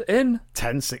happened in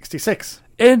 1066.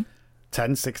 In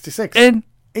 1066. In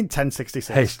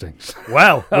 1066. Hastings.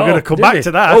 Well, we're going to come back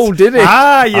to that. Oh, did it? See?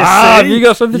 Have you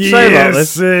got something to say about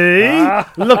this?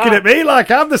 See? Looking at me like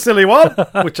I'm the silly one,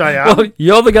 which I am. Well,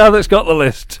 you're the guy that's got the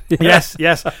list. Yes.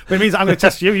 But it means I'm going to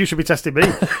test you. You should be testing me.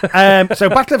 So,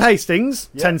 Battle of Hastings,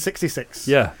 1066.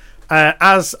 Yeah.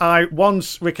 As I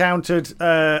once recounted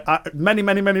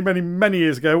many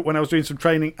years ago when I was doing some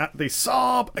training at the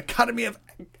Saab Academy of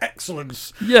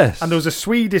Excellence. Yes. And there was a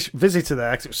Swedish visitor there,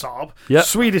 because it was Saab. Yep.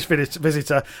 Swedish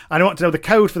visitor. And I wanted to know the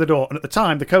code for the door. And at the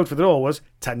time, the code for the door was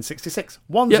 1066.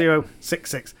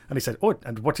 1066. And he said, oh,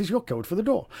 and what is your code for the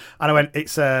door? And I went,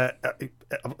 it's... that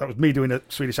was me doing a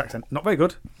Swedish accent. Not very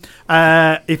good.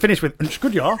 He finished with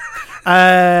 "Skudjar."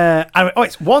 I went, oh,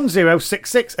 it's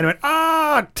 1066. And he went,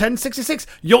 1066.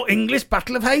 Your English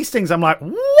Battle of Hastings. I'm like,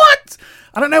 what?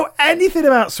 I don't know anything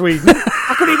about Sweden.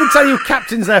 I couldn't even tell you who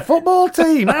captains their football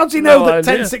team. How do you know that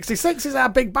 1066 is our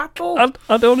big battle?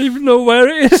 I don't even know where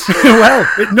it is. Well,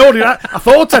 nor did I. I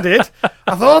thought I did.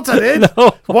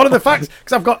 No. One of the facts,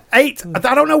 because I've got 8.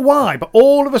 I don't know why, but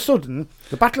all of a sudden,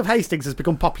 the Battle of Hastings has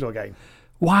become popular again.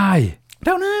 Sorry,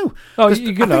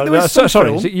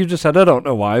 you just said I don't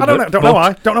know why. Don't know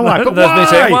why. But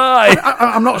why?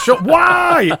 I'm not sure.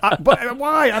 Why?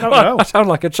 Why? I don't know. I sound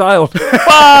like a child.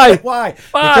 Why? Why?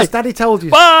 Because Daddy told you.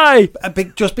 Why?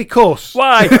 Just because.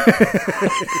 Why?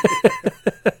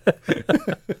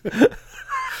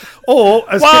 Or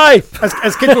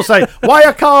as kids will say, why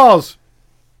are cars?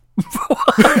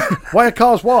 Why are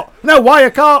cars what? No, why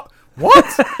are cars? What?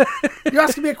 You're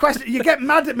asking me a question. You get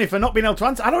mad at me for not being able to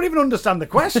answer. I don't even understand the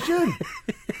question.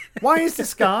 Why is the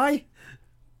sky?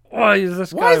 Why is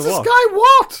this guy Why is this what? guy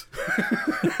what?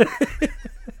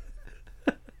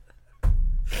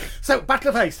 So, Battle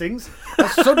of Hastings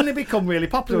has suddenly become really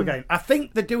popular again. I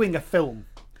think they're doing a film.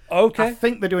 Okay. I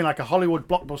think they're doing like a Hollywood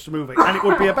blockbuster movie. And it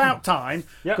would be about time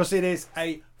Yep. because it is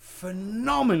a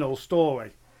phenomenal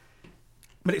story.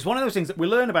 But it's one of those things that we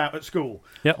learn about at school.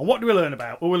 Yep. And what do we learn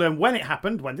about? Well, we learn when it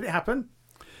happened. When did it happen?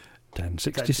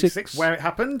 1066. Where it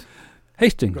happened.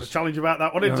 Hastings. Got a challenge about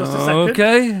that one in just a second.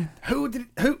 Okay.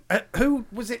 Who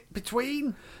was it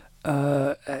between?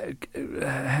 Henry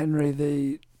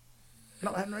the...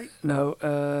 Not Henry. No.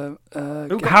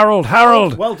 got-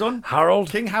 Harold. Well done. Harold.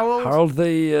 King Harold. Harold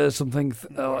the something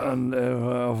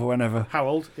of whenever.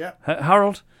 Harold. Yeah.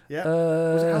 Harold. Yeah.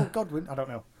 Was it Harold Godwin? I don't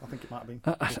know. I think it might have been.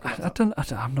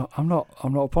 I'm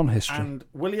not upon history. And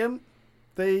William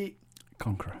the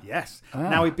Conqueror. Yes. Ah.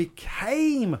 Now he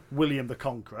became William the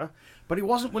Conqueror, but he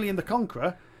wasn't William the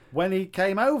Conqueror when he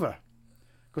came over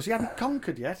because he hadn't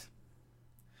conquered yet.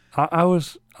 I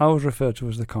was referred to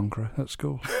as the Conqueror at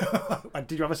school.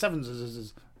 Did you have a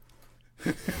sevens?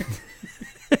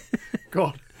 Go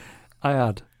on. I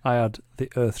had the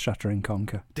earth-shattering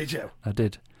conquer. Did you? I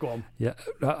did. Go on. Yeah.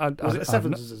 Was it a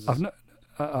sevens?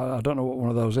 I don't know what one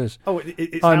of those is. Oh,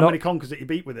 it's I'm how not- many conquers that you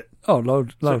beat with it. Oh,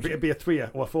 loads. So it'd be a 3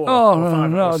 or a 4 Oh, or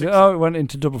 5 no. or 6. Oh, it went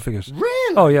into double figures.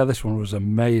 Really? Oh, yeah, this one was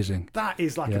amazing. That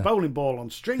is like Yeah. a bowling ball on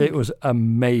string. It was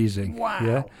amazing. Wow.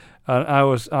 Yeah. And I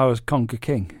was Conquer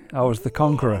King. I was the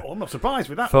conqueror Oh, I'm not surprised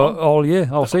with that for one. all year,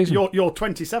 all season. You're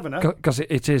 27, huh? Because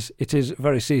it is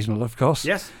very seasonal, of course.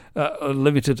 Yes.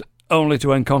 Limited only to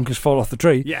when conkers fall off the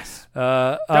tree. Yes.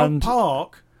 And Don't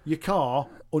park your car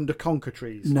under conker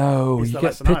trees. no, Is you the get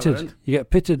lesson I pitted. learned. You get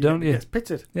pitted, don't It you? gets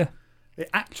pitted. Yeah. It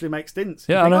actually makes dints.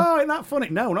 Yeah, You think, I know. oh, isn't that funny?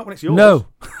 No, not when it's yours. No,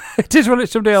 it is when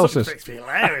it's somebody else's. It's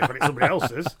hilarious when it's somebody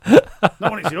else's.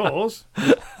 Not when it's yours.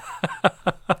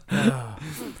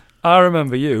 I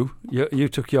remember you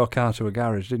took your car to a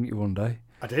garage, didn't you, one day?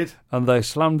 I did. And they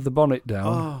slammed the bonnet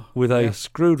down with a yeah.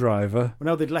 screwdriver Well,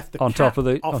 no, they'd left the on top cap of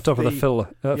the off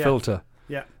filter.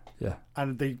 Yeah. Yeah. Yeah.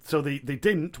 And the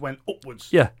dint went upwards.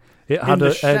 Yeah. It had the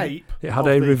a shape it had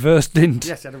of a the- reverse dint.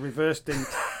 Yes, it had a reverse dint.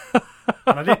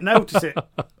 And I didn't notice it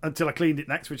until I cleaned it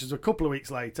next, which was a couple of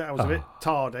weeks later. I was a bit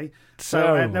tardy. So I had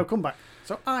Terrible. no comeback.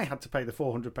 So I had to pay the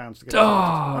 £400 to get it. Oh,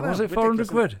 I know, was it ridiculous, 400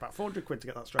 isn't it? quid? About 400 quid to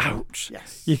get that straight. Ouch.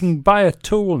 Yes. You can buy a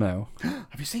tool now.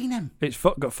 Have you seen him? It's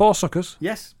got 4 suckers,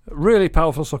 Yes. really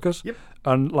powerful suckers, Yep.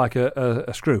 and like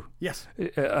a screw. Yes.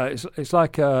 It's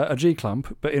like a G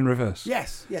clamp, but in reverse.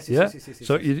 Yes. Yes. Yeah. Yes. Yes.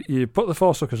 So you put the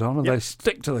 4 suckers on, and Yep. they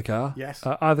stick to the car. Yes.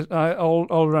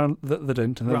 All around the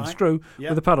dint, and then Right. the screw Yep.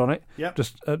 with a pad on it. Yep.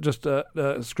 Just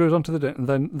screws onto the dint, and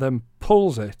then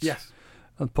pulls it. Yes.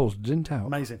 And pulls the dint out.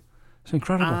 Amazing. It's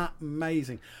incredible.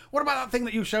 Amazing. What about that thing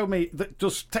that you showed me that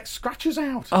does take scratches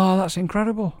out? Oh, that's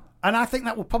incredible. And I think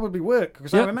that will probably work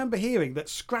because I Yep. remember hearing that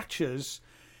scratches,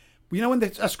 you know, when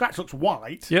a scratch looks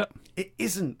white, Yeah. it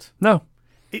isn't. No.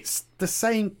 It's the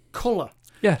same colour.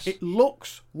 Yes. It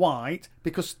looks white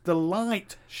because the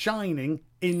light shining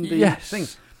in the Yes. thing.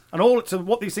 And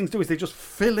what these things do is they just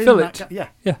fill in Fill that. it. Yeah.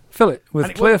 Yeah. Fill it with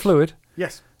And it clear works. fluid,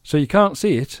 Yes. so you can't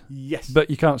see it, Yes. but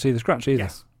you can't see the scratch either.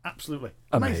 yes. Absolutely.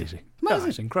 Amazing. Amazing.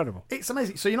 That's incredible. It's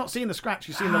amazing. So you're not seeing the scratch,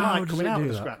 you're seeing the How light does coming it out do of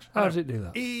the that? scratch. How I does know. it do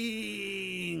that?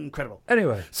 Incredible.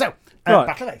 Anyway, So, Right.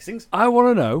 Battle of Hastings, I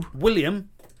want to know. William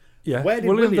Yeah. Where did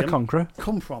William William the Conqueror.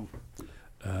 come from?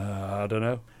 I don't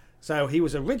know. So he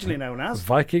was originally known as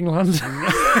Viking land.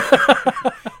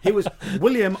 he was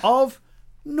William of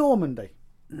Normandy.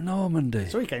 Normandy.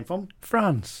 So he came from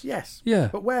France. yes. Yeah.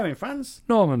 But where in France?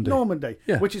 Normandy. Normandy.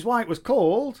 Yeah. Which is why it was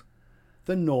called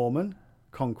the Norman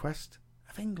Conquest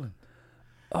of England.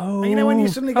 Oh, You know when you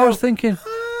suddenly I go, was thinking.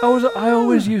 I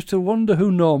always used to wonder who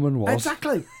Norman was.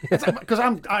 Exactly. Because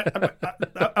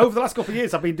over the last couple of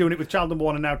years I've been doing it with child number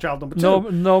 1 and now child number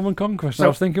 2. Norman Conquest. I So,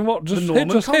 was thinking, what? the Just Norman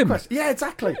him? Conquest. Yeah,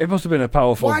 exactly. It must have been a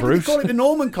powerful Why did Bruce. they call it the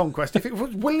Norman Conquest if it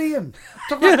was William?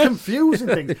 Talk about confusing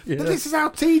things. Yeah. But this is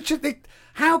our teacher.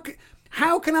 How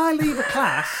can I leave a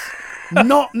class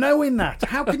not knowing that?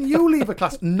 How can you leave a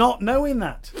class not knowing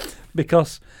that?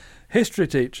 Because history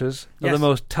teachers are Yes. the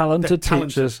most They're talented talented.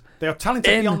 teachers They are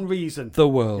talented in beyond reason. the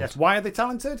world. Yes. Why are they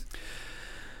talented?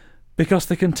 Because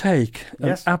they can take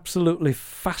Yes. an absolutely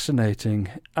fascinating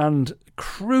and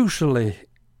crucially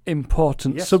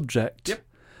important Yes. subject Yep.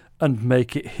 and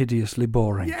make it hideously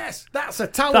boring. Yes, that's a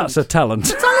talent. That's a talent.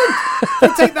 talent. They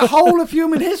take the whole of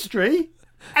human history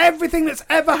everything that's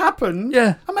ever happened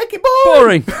Yeah. and make it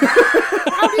boring.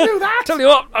 How do you do that? Tell you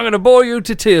what, I'm going to bore you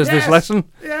to tears this Yes, lesson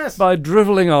yes. by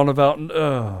drivelling on about.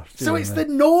 So it's the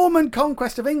Norman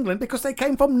conquest of England because they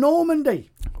came from Normandy.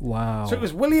 Wow. So it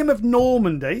was William of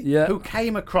Normandy Yeah. who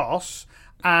came across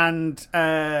and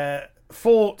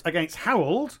fought against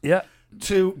Harold Yeah.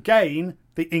 to gain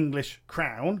the English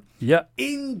crown. Yeah.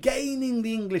 In gaining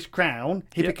the English crown,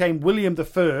 he Yeah. became William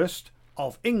I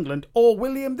of England, or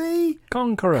William the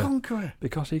Conqueror. Conqueror.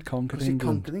 Because he conquered Because he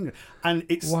England. conquered England. And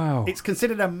Wow. it's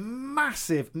considered a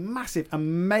massive, a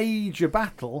major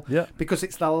battle Yeah. because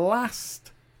it's the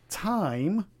last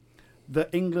time that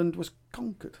England was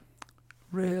conquered.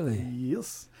 Really?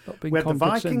 Yes. Not been We had the conquered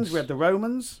Vikings, since. we had the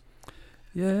Romans,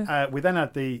 Yeah. we then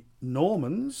had the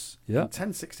Normans Yeah. in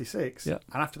 1066, Yeah.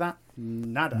 and after that,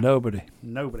 nada. Nobody.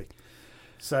 Nobody.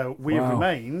 So we have Wow.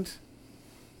 remained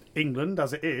England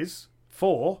as it is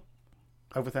for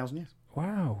over 1,000 years.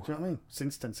 Wow. Do you know what I mean?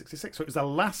 Since 1066. So it was the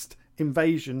last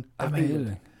invasion of England.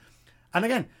 Amazing. And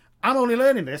again, I'm only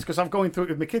learning this because I'm going through it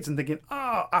with my kids and thinking,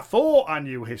 I thought I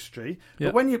knew history.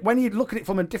 Yeah. But when you look at it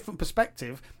from a different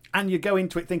perspective and you go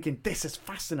into it thinking, this is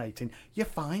fascinating, you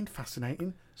find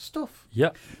fascinating stuff.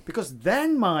 Yeah. Because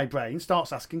then my brain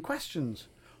starts asking questions.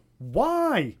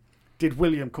 Why did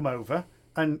William come over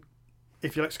and,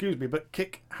 if you'll excuse me, but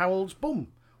kick Harold's bum?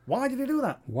 Why did he do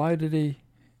that? Why did he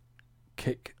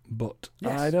kick butt?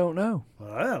 Yes. I don't know.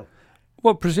 Well,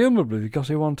 Well, presumably because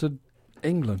he wanted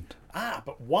England.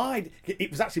 but why? It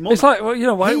was actually more. It's like, well, you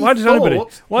know, why He does anybody?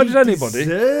 thought Why he does anybody?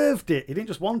 deserved it? He didn't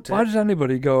just want it. Why does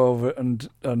anybody go over and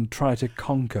try to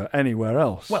conquer anywhere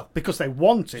else? Well, because they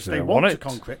want it. So they they want want to it.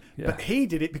 conquer it. Yeah. But he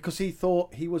did it because he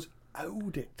thought he was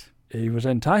owed it. he was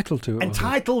entitled to it. wasn't he?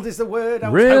 Entitled is the word. I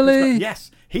was Really? hoping to- Yes,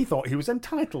 he thought he was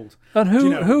entitled. And Do who you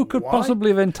know who could why? possibly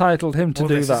have entitled him to Well,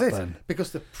 do this that is it. then?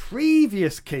 Because the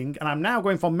previous king, and I'm now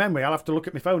going from memory, I'll have to look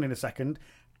at my phone in a second,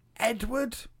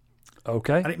 Edward,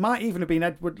 Okay. and it might even have been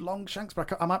Edward Longshanks,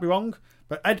 but I might be wrong.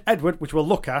 But Edward, which we'll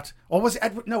look at, or was it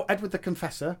Edward? No, Edward the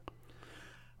Confessor,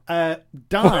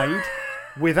 died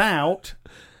without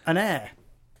an heir.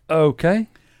 Okay.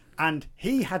 And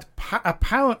he had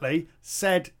apparently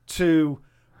said to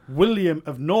William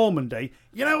of Normandy,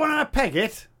 you know, when I peg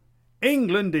it,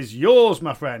 England is yours,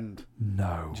 my friend.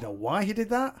 No. Do you know why he did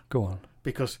that? Go on.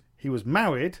 Because he was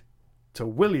married to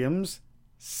William's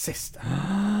sister.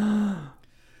 I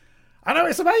know,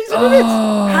 it's amazing, isn't it?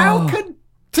 How can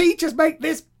teachers make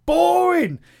this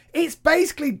boring? It's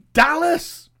basically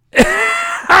Dallas.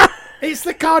 It's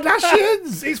the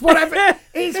Kardashians. It's whatever.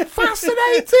 It's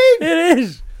fascinating. It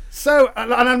is. So,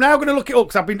 and I'm now going to look it up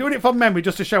because I've been doing it from memory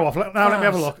just to show off. Let me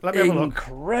have a look. Let me have a look.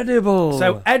 Incredible.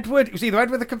 So, Edward, it was either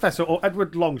Edward the Confessor or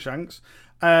Edward Longshanks.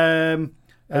 Edward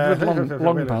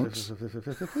Longpants.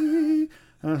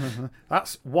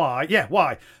 That's why. Yeah,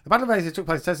 why? The Battle of Hastings took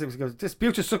place in 1066.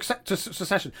 Disputed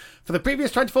succession. For the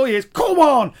previous 24 years, come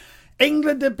on!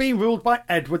 England had been ruled by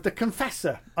Edward the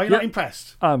Confessor. Are you not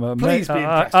impressed? Please be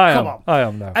impressed. am. Come on. I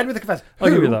am now. Edward the Confessor. I'll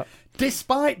give you who, that.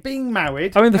 Despite being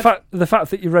married... I mean, the fact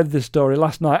that you read this story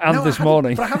last night and No, this I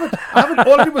morning. But I haven't.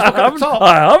 All I did was look at the top.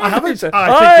 I haven't.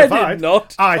 I think you'll did find.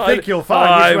 not. I think you'll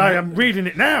find. This is why I'm reading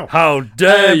it now. How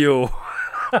dare you?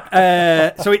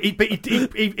 So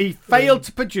he failed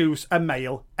to produce a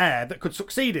male heir that could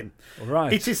succeed him.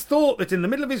 Right. It is thought that in the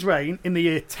middle of his reign, in the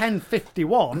year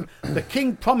 1051, the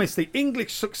king promised the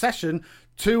English succession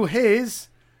to his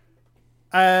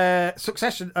it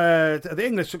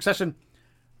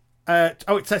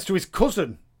says to his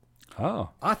cousin. Oh.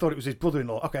 I thought it was his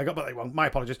brother-in-law. Okay, I got that wrong. My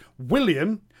apologies.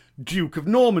 William, Duke of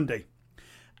Normandy.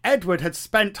 Edward had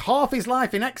spent half his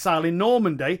life in exile in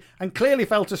Normandy and clearly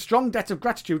felt a strong debt of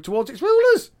gratitude towards its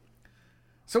rulers.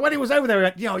 So when he was over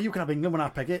there, he went, you can have England when I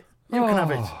peg it. You can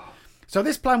have it. So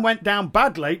this plan went down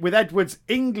badly with Edward's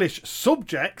English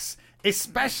subjects,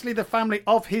 especially the family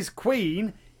of his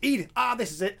queen, Edith.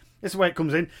 This is it. This is where it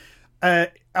comes in.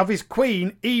 Of his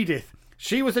queen, Edith.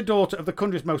 She was the daughter of the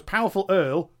country's most powerful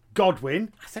earl,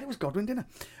 Godwin. I said it was Godwin, didn't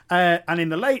I? And in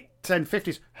the late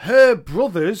 1050s, her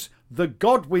brothers, the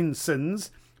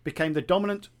Godwinsons, became the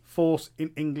dominant force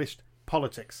in English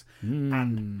politics.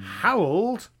 And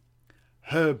Harold,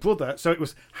 her brother, so it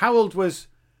was Harold was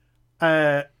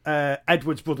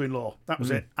Edward's brother-in-law. That was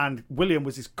it. And William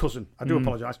was his cousin. I do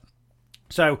apologise.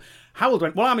 So Harold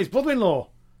went, well, I'm his brother-in-law,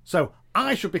 so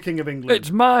I should be king of England.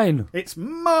 It's mine. It's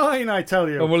mine, I tell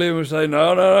you. And William would say,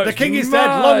 no, The king is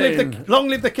dead. Long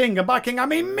live the king. And by king, I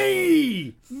mean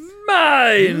me.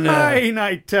 Mine. Mine,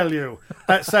 I tell you.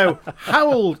 So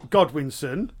Harold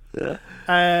Godwinson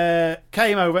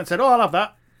came over and said, I'll have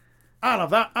that. I'll have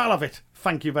that. I'll have it.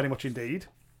 Thank you very much indeed.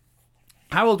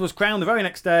 Harold was crowned the very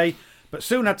next day, but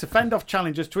soon had to fend off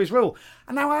challengers to his rule.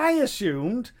 And now I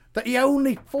assumed that he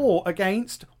only fought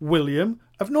against William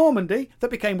of Normandy, that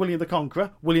became William the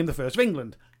Conqueror, William I of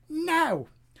England. Now,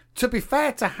 to be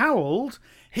fair to Harold,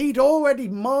 he'd already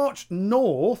marched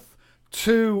north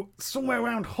to somewhere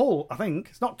around Hull, I think.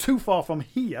 It's not too far from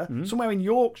here, somewhere in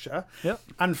Yorkshire,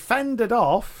 and fended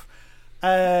off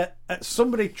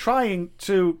somebody trying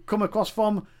to come across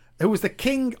from, who was the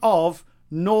king of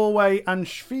Norway and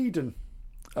Sweden.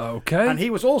 Okay. And he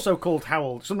was also called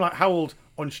Harold, something like Harold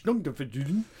on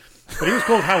Schnungdenfjorden. But he was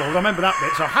called Harold, I remember that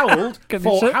bit. So Harold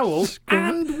fought Harold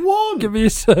and won. Give me your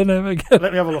surname again.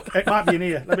 Let me have a look. It might be in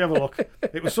here. Let me have a look.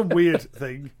 It was some weird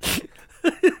thing.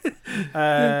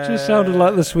 It just sounded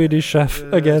like the Swedish chef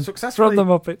again. Successfully From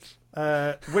the Muppets.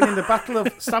 Winning the Battle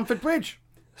of Stamford Bridge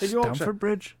in Yorkshire. Stamford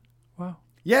Bridge? Wow.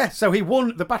 Yeah, so he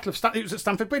won the Battle of it was at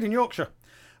Stamford Bridge in Yorkshire.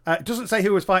 It doesn't say who he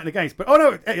was fighting against, but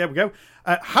here we go.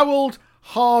 Harold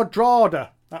Hardrada.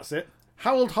 That's it.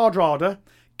 Harold Hardrada,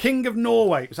 King of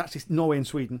Norway. It was actually Norway and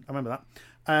Sweden. I remember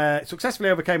that. Successfully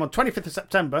overcame on 25th of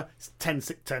September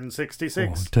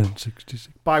 1066. 1066.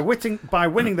 By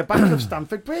winning the Battle of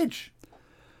Stamford Bridge.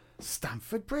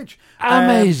 Stamford Bridge.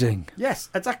 Amazing. Yes,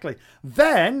 exactly.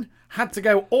 Then had to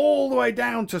go all the way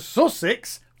down to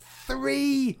Sussex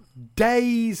 3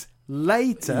 days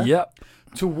later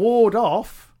to ward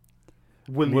off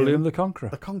William the Conqueror.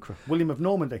 The Conqueror. William of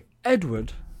Normandy.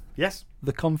 Edward, Yes.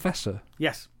 the Confessor.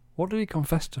 Yes. What did he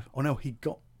confess to? Oh no, he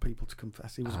got people to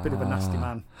confess. He was a bit of a nasty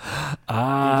man. He did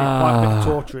Ah. quite a bit of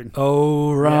torturing.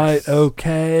 Oh, right. Yes.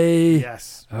 Okay.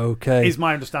 Yes. Okay. Is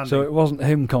my understanding. So it wasn't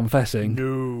him confessing.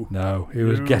 No. No, he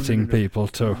was No, getting no. people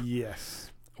to,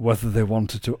 Yes. whether they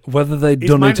wanted to, whether they'd Is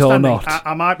done my it or understanding. not.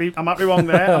 I might be wrong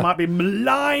there. I might be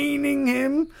maligning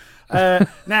him.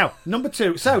 Now, number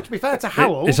 2. So, to be fair to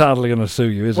Harold... It's hardly going to sue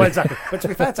you, is Well, it? exactly. But to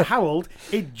be fair to Harold,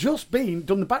 he'd just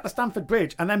done the Battle of Stamford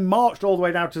Bridge and then marched all the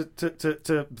way down to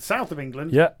the south of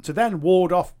England to then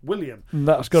ward off William.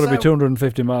 That's got to be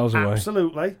 250 miles away.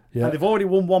 Absolutely. Yeah. And they've already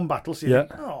won one battle, so you Yeah.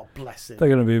 think, oh, bless him. They're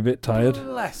going to be a bit tired.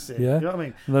 Bless him. Yeah. You know what I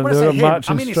mean? And then When I they're say going him,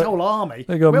 marching I mean his straight- whole army.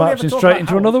 They go We only marching ever talk straight about into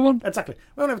Harold. another one. Exactly.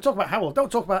 We only ever talk about Harold.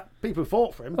 Don't talk about people who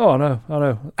fought for him. Oh, I know.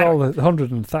 All the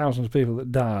hundreds and thousands of people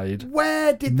that died.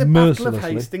 Where did the Battle of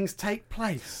Mercilessly. Hastings take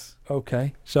place?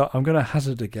 Okay, so I'm going to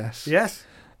hazard a guess. Yes.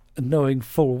 Knowing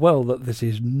full well that this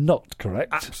is not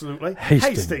correct. Absolutely.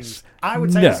 Hastings. I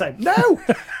would say No. the same. No!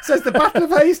 Says the Battle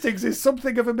of Hastings is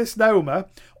something of a misnomer.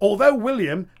 Although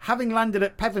William, having landed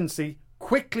at Pevensey,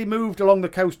 quickly moved along the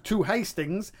coast to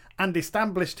Hastings and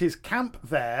established his camp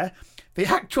there, the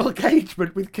actual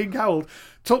engagement with King Harold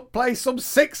took place some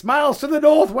 6 miles to the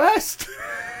northwest.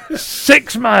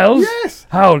 6 miles? Yes.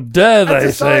 How dare And they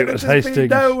a say site it that was has been Hastings?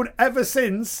 known ever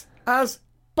since as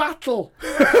Battle.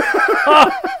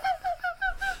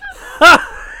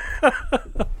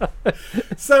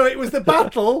 So it was the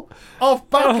Battle of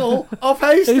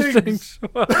Hastings.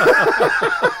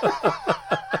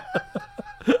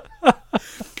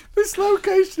 This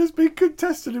location has been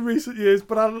contested in recent years,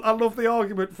 but I love the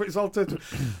argument for its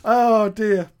alternative. Oh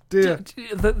dear.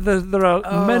 There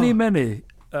are many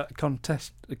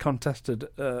contested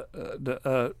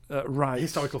rights.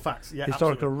 Historical facts. Yeah,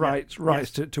 Historical absolutely.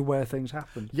 rights Yes. to where things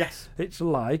happened. Yes. It's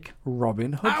like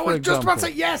Robin Hood, I for was example. just about to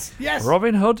say yes.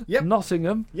 Robin Hood, Yep.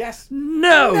 Nottingham. Yes.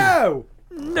 No.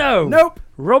 Nope.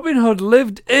 Robin Hood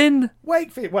lived in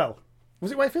Wakefield. Well,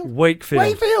 was it Wakefield? Wakefield.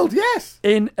 Wakefield, yes.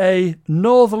 In a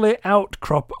northerly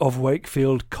outcrop of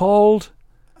Wakefield called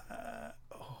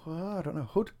Oh, I don't know.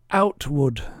 Hood?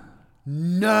 Outwood.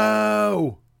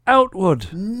 No. Outwood.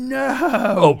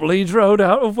 No. Up Leeds Road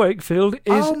out of Wakefield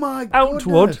is Oh my Outwood.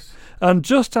 goodness. And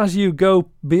just as you go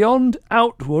beyond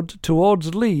Outwood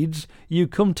towards Leeds, you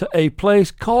come to a place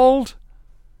called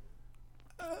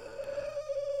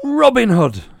Robin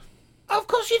Hood. Of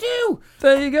course you do.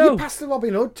 There you go. You pass the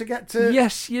Robin Hood to get to...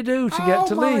 Yes, you do, to get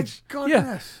to my Leeds.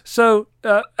 goodness. Yeah. So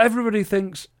everybody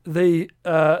thinks the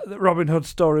Robin Hood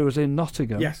story was in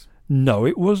Nottingham. Yes. No,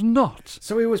 it was not.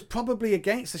 So he was probably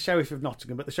against the Sheriff of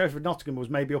Nottingham, but the Sheriff of Nottingham was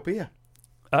maybe up here.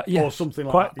 Yes, Or something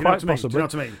like quite, that. You know quite what I mean? possibly. Do you know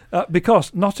what I mean?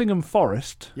 Because Nottingham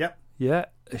Forest, Yep. yeah,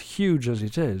 huge as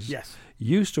it is, Yes.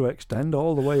 used to extend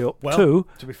all the way up Well, to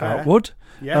be fair, Outwood.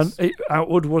 yes. And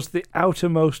Outwood was the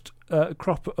outermost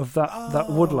crop of that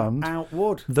woodland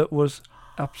Outwood. that was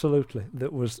a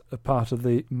part of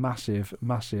the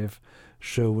massive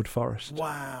Sherwood Forest.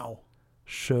 Wow.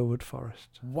 Sherwood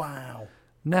Forest. Wow.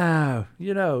 Now,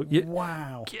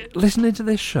 Wow. listening to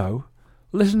this show,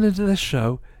 It's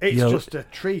you'll, just a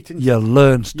treat, isn't it? you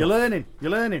learn stuff. You're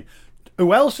learning. Or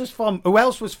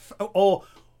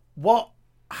what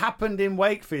happened in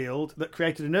Wakefield that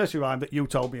created a nursery rhyme that you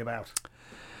told me about?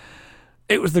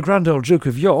 It was the Grand Old Duke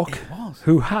of York It was.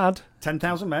 who had,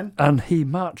 10,000 men and he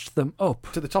marched them up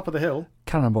to the top of the hill.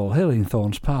 Cannonball Hill in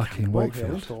Thorns Park in Wakefield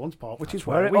in Wakefield. Thorns Park, which is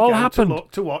where where it we all go happened.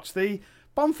 to watch the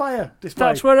bonfire display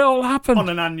That's where it all happened. on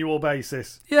an annual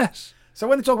basis. Yes. So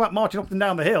when they talk about marching up and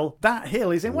down the hill, that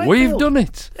hill is in Wakefield. We've done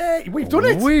it. Yeah, we've done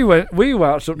it. We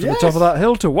marched up to the top Yes. of that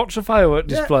hill to watch a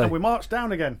firework Yeah, display. and we marched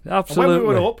down again. Absolutely. And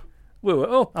when we were up, We were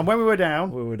up. and when we were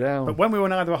down, We were down. but when we were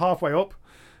neither halfway up,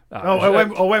 Ah,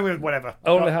 or when we were, whatever.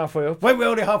 only halfway up. When we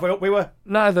were only halfway up, we were...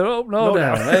 Neither up nor No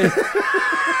down, down. eh?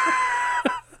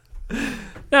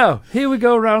 Now, here we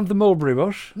go round the mulberry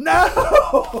bush.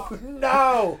 No!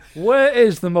 No! Where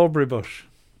is the mulberry bush?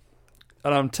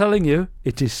 And I'm telling you,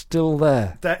 it is still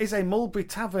there. There is a Mulberry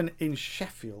Tavern in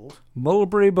Sheffield.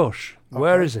 Mulberry bush.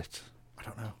 Where Okay. is it? I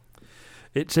don't know.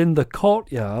 It's in the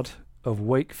courtyard of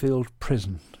Wakefield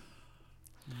Prison.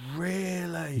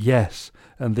 Really? Yes.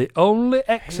 And the only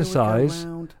exercise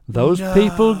round. those No.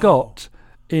 people got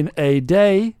in a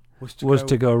day Was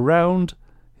to go round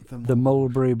the the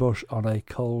mulberry bush on a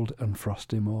cold and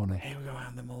frosty morning. Here we go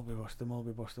around the Mulberry Bush, the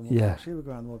Mulberry Bush, the Yeah. Bush. Here we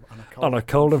go around the Mulberry On a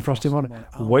cold and frosty morning.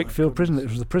 Oh, my Wakefield Prison,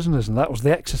 goodness. it was the prisoners, and that was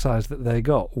the exercise that they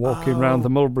got, walking round the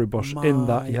mulberry bush in my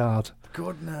that yard.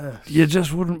 Goodness. You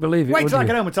just wouldn't believe it, Wait would till I you?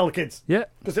 get home and tell the kids. Yeah.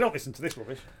 Because they don't listen to this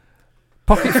rubbish.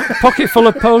 Pocket full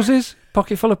of posies.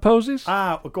 Pocket full of posies.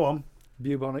 Ah, well, go on.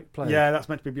 Bubonic plague. Yeah, that's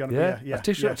meant to be beyond. Yeah. Yeah. A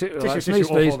tissue, yeah. like Tissue,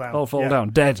 sneeze, all fall down.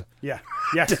 Yeah. Dead. Yeah.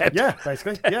 Yes. Yeah,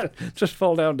 basically. Yeah. Just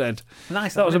fall down dead.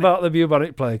 Nice. That was isn't it? about the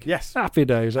bubonic plague. Yes. Happy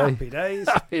days, eh? Happy days.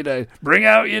 Happy days. Bring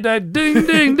out your dead. Ding,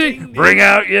 ding, ding. Bring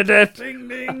out your dead. Ding,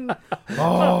 ding.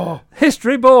 Oh.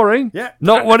 History boring. Yeah.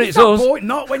 Not when it's not us.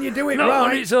 Not when you do it Not right.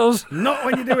 when it's us. Not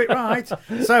when you do it right.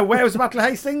 So, where was the Battle of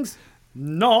Hastings?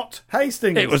 Not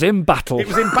Hastings. It was in battle. It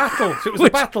was in battle. So it was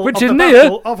Which- the battle which of is the near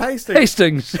Battle of Hastings.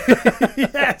 Hastings.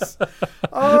 Yes.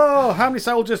 Oh, how many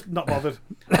soldiers? Not bothered.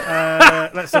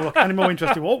 Let's have a look. Any more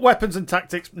interesting? What weapons and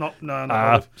tactics? Not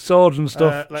bothered. Swords and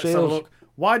stuff. Let's have a shields. look.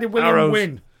 Why did William Arrows.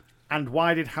 win? And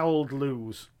why did Harold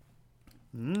lose?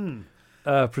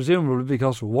 Presumably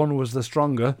because one was the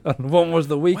stronger and one was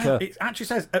the weaker. Well, it actually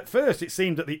says, at first it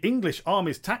seemed that the English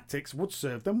army's tactics would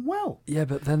serve them well. Yeah,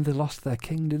 but then they lost their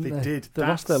king, didn't they? They did. They That's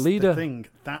lost their leader. The thing.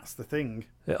 That's the thing.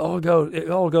 It all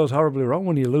goes horribly wrong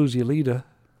when you lose your leader.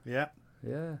 Yeah.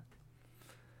 Yeah.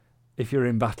 If you're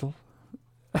in battle.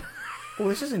 Well,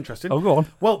 this is interesting. Oh, go on.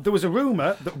 Well, there was a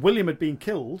rumour that William had been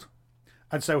killed,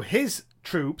 and so his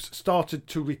troops started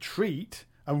to retreat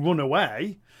and run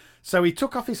away. So he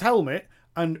took off his helmet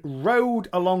and rode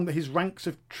along his ranks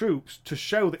of troops to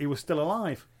show that he was still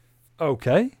alive.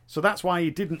 Okay. So that's why he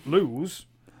didn't lose.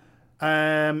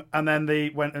 And then they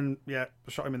went and,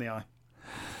 shot him in the eye.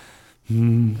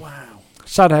 Wow.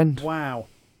 Sad end. Wow.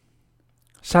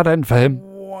 Sad end for him.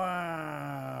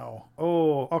 Wow.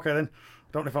 Oh, okay then.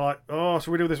 Don't know if I like... Oh, so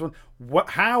we do this one.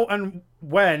 How and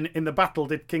when in the battle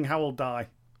did King Harold die?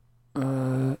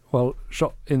 Well,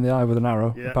 shot in the eye with an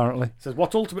arrow, Yeah. apparently. It says,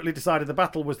 what ultimately decided the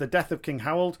battle was the death of King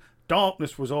Harold.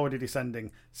 Darkness was already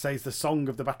descending, says the Song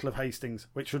of the Battle of Hastings,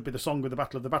 which should be the Song of the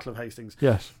Battle of Hastings.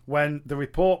 Yes. When the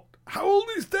report, Harold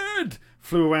is dead,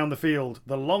 flew around the field.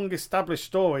 The long-established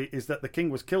story is that the king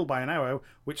was killed by an arrow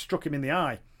which struck him in the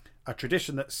eye, a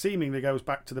tradition that seemingly goes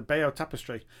back to the Bayeux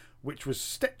Tapestry, which was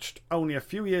stitched only a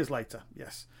few years later.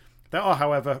 Yes. There are,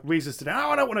 however, reasons to doubt.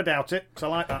 I don't want to doubt it, because I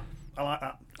like that. I like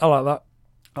that. I like that.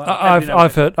 Everybody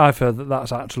knows I've heard that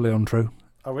that's actually untrue.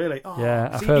 Oh, really? Oh, Yeah,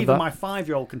 I've see, heard even that. my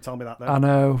 5-year-old can tell me that, though. I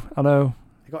know.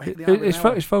 He got hit in the eye with an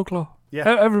arrow. It's folklore. Yeah.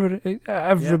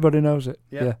 Everybody knows it.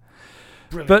 Yeah. Yeah.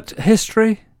 Brilliant. But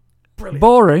history, Brilliant.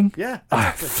 boring, Yeah. I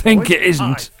exactly. think Oh, it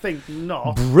isn't. I think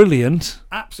not. brilliant.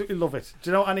 Absolutely love it. Do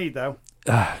you know what I need, though?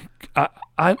 I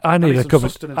need need a some cup.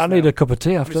 Of, sustenance I need now. a cup of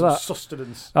tea I need after some that.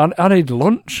 sustenance. I need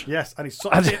lunch. Yes, I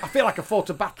feel like I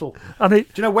fought a battle. I need.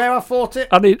 Do you know where I fought it?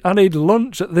 I need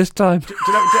lunch at this time. Do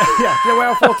you know? Do you know where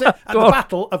I fought it? At Go the on.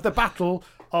 battle of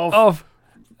Of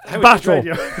Heritage battle.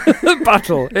 Radio.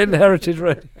 battle in Heritage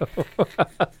Radio.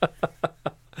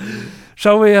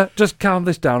 Shall we just calm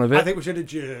this down a I bit? think we should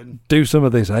adjourn. Do some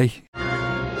of this, eh?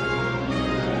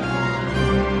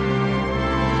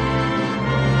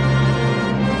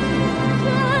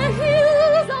 The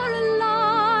hills are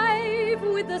alive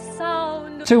with the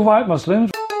sound. Two white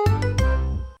Muslims.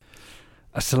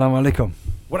 Assalamu alaikum.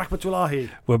 Wa rahmatullahi.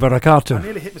 Wa I barakatuh.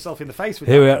 nearly hit myself in the face with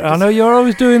Here we that. are. I know you're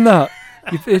always doing that.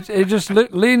 He just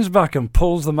leans back and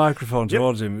pulls the microphone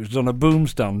towards him. It's on a boom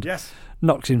stand. Yes.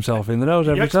 Knocks himself in the nose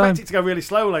You every expect time. it to go really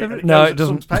slowly. And it No, goes it at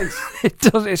some doesn't. pace. It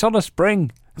does. It's on a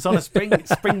spring. It's on a spring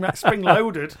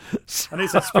loaded, and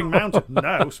it's a spring mounted.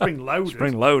 No, spring loaded.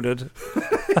 Spring loaded.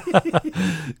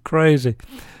 Crazy.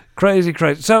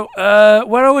 So,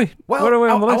 where are we? Well, where are we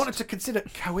on the I list? wanted to consider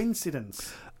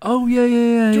coincidence. Oh,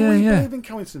 yeah. Do we yeah. believe in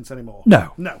coincidence anymore?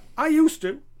 No. I used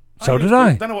to. So used did to.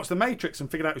 I. Then I watched The Matrix and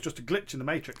figured out it was just a glitch in The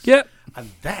Matrix. Yep.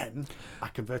 And then I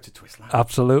converted to Islam.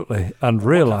 Absolutely. And What did I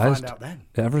realised find out then?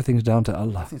 everything's doing to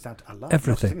Allah. Everything's down to Allah.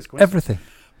 Everything. No such thing as coincidence. Everything.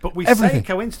 But we Everything. say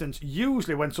coincidence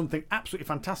usually when something absolutely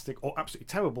fantastic or absolutely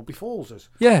terrible befalls us.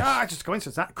 Yes. Just a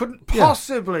coincidence. That couldn't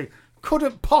possibly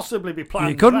be planned.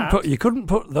 You couldn't that.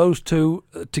 put those two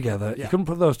together. Yeah. You couldn't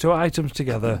put those two items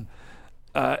together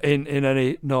in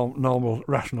any normal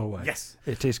rational way. Yes.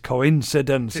 It is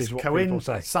coincidence, It's is what people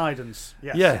say. coincidence.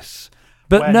 Yes. Yes.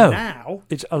 But Where no, now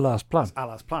it's Allah's plan.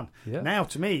 Allah's plan. Yeah. Now,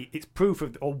 to me, it's proof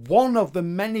of, or one of the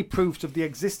many proofs of the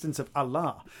existence of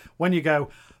Allah. When you go,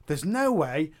 there's no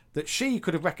way that she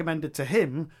could have recommended to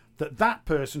him that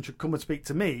person should come and speak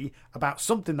to me about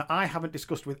something that I haven't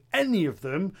discussed with any of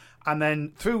them, and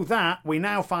then through that, we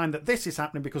now find that this is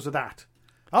happening because of that.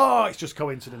 Oh, it's just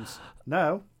coincidence.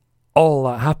 No. All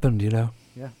that happened, you know.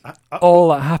 Yeah. All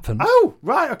that happened. Oh,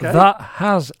 right, okay. That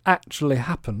has actually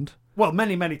happened. Well,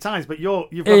 many, many times, but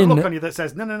you've got a look on you that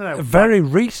says, no. Very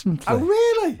recently. Oh,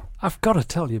 really? I've got to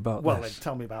tell you about Well, this. then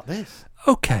tell me about this.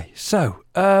 Okay, so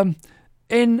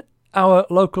in our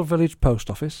local village post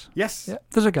office, Yes.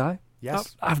 there's a guy.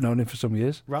 Yes. I've known him for some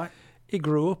years. Right. He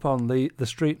grew up on the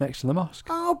street next to the mosque.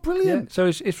 Oh, brilliant. So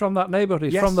he's from that neighbourhood.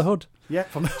 He's Yes. from the hood. Yeah,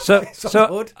 from So it's on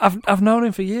the hood. I've known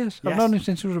him for years. I've Yes. known him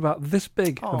since he was about this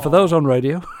big. And for Aw. those on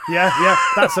radio, Yeah,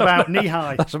 that's about knee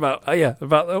high. that's about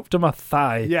about up to my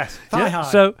thigh. Yes, thigh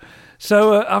high.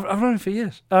 So I've known him for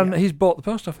years, and Yeah. he's bought the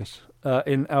post office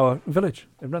in our village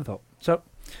in Renthorpe. So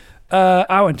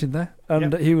I went in there,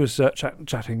 and he was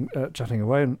chatting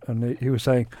away, and he was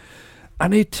saying, "I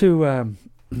need to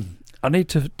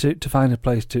find a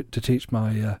place to teach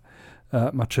my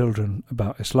my children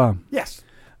about Islam." Yes.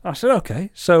 I said,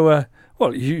 "Okay, so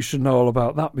well, you should know all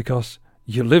about that because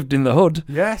you lived in the hood,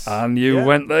 Yes. and you Yeah.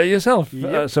 went there yourself.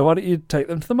 Yep. So why don't you take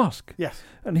them to the mosque?" Yes.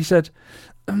 And he said,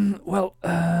 "Well,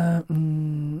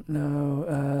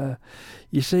 no.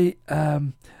 You see,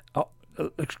 can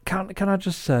I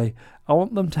just say, I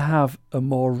want them to have a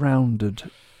more rounded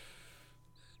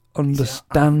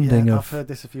understanding I've of heard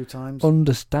this a few times.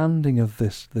 understanding of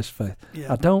this faith.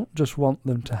 Yeah. I don't just want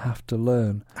them to have to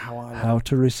learn how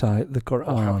to recite the or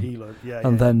how Quran he learned. Yeah,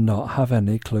 and yeah. then not have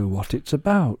any clue what it's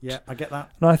about." Yeah, I get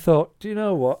that. And I thought, do you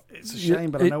know what? It's a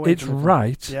shame, but I know where it's you're coming from.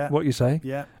 right Yeah. what you're saying.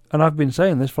 Yeah. And I've been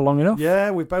saying this for long enough.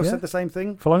 Yeah, we both Yeah. said the same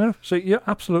thing. For long enough. So you're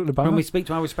absolutely bang When on. we speak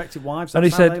to our respective wives, And he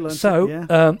that's how they said, learn so, it.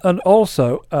 Yeah. and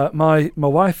also, my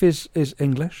wife is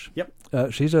English. Yep.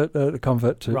 She's a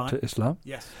convert to Right. Islam.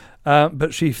 Yes.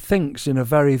 But she thinks in a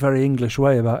very, very English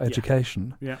way about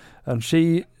education. Yeah. And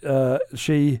she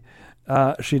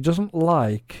doesn't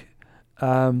like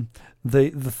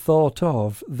the thought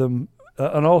of them,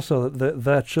 and also that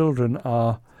their children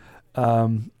are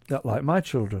like my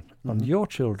children and your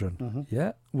children. Mhm.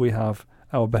 Yeah, we have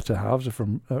our better halves are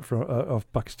from of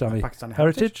Pakistani, Pakistani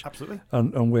heritage, Absolutely.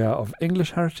 and we are of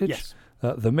English heritage. Yes.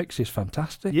 The mix is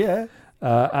fantastic. Yeah.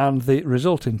 And the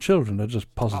resulting children are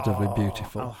just positively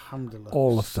beautiful. Alhamdulillah.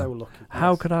 All of so them. lucky.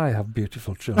 How Yes. could I have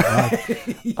beautiful children?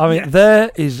 I mean,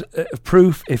 there is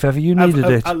proof, if ever you needed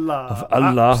of it, Allah. of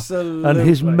Allah Absolutely. and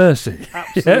His mercy.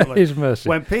 Absolutely. His mercy.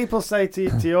 When people say to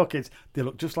your kids, they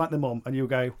look just like their mum, and you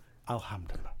go,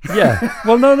 Alhamdulillah. Yeah.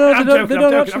 Well, no, they I'm don't. joking, They I'm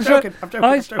don't joking, actually I'm say. joking, I'm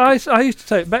joking. I used to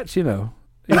take bets. You know,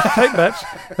 I used to take bets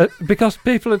because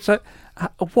people would say,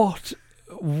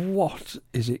 "What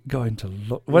is it going to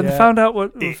look?" When they Yeah. found out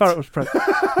what Farrah was pregnant,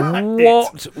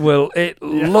 what will it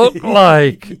look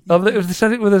like? And they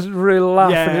said it with a real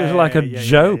laugh, and it was like a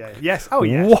joke. Yeah. Yes. Oh,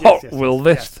 yes. What yes, yes, will yes,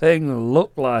 this yes. thing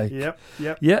look like? Yep.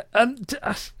 Yep. Yeah, and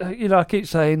I keep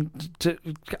saying,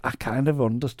 I kind of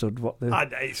understood what they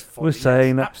It's funny, were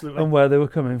saying yes, absolutely. and where they were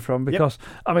coming from, because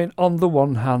I mean, on the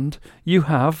one hand, you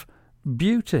have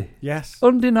beauty, Yes.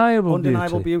 undeniable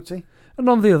beauty. and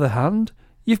on the other hand,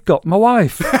 you've got my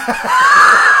wife.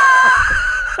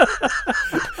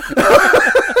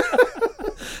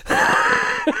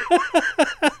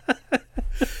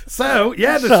 So,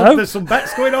 yeah, there's some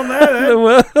bets going on there. There Then.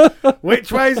 were.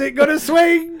 Which way is it going to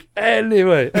swing?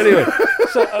 Anyway,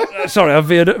 Sorry, I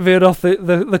veered off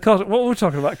the course. What were we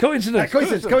talking about? Coincidence.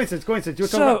 Coincidence. You were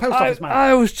talking about post office man.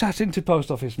 I was chatting to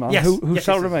post office man, who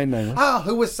shall remain nameless.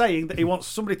 Who was saying that he wants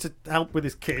somebody to help with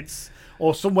his kids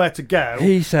or somewhere to go.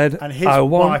 He said, and his I wife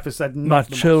want has said, my not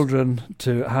the children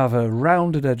to have a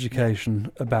rounded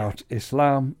education about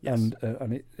Islam. Yes.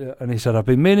 And he said, I've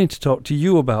been meaning to talk to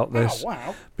you about this Oh,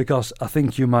 wow. because I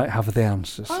think you might have the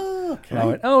answers. Oh, okay. And I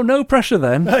went, oh, no pressure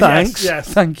then. Thanks.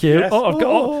 yes. Thank you. Yes.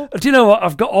 Oh, do you know what?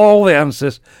 I've got all the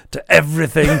answers to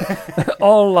everything.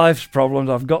 All life's problems.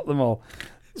 I've got them all.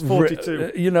 It's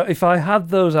 42. If I had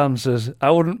those answers,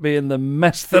 I wouldn't be in the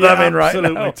mess that I'm in right now.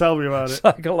 Absolutely. Tell me about it.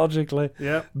 Psychologically.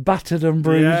 Yep. Battered and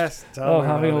bruised. Yes. Tell me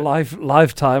having a about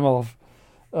lifetime of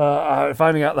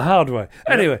finding out the hard way.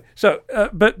 Anyway, so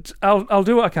but I'll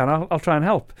do what I can. I'll try and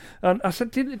help. And I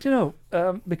said, do you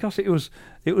know, because it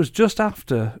was just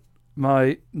after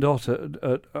my daughter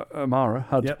Amara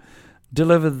had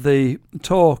delivered the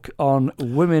talk on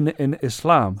women in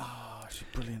Islam. She's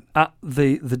brilliant. At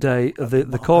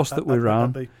the course that we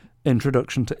ran,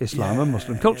 Introduction to Islam and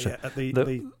Muslim Culture. At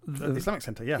the Islamic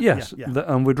Centre, Yes,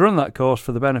 and we'd run that course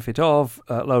for the benefit of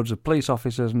loads of police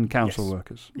officers and council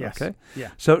workers. Yes. Okay. Yeah.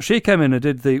 So she came in and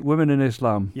did the Women in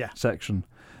Islam section,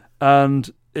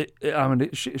 and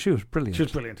she was brilliant. She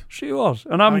was brilliant. She was,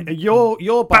 and I'm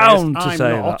you're bound biased, to I'm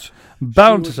say not. that.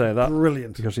 Bound She to say was that.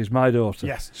 Brilliant. Because she's my daughter.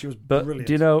 Yes, she was But brilliant.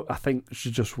 do you know? I think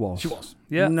she just was. She was.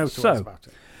 Yeah. No two ways about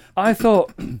it. I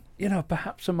thought,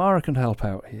 perhaps Amara can help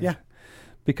out here. Yeah.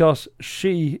 Because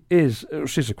she's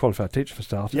a qualified teacher for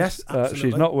starters. Yes, absolutely.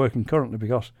 She's not working currently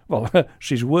because,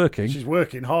 she's working. She's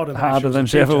working harder than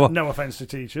she ever was. No offence to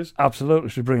teachers. Absolutely,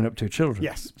 she's bringing up 2 children.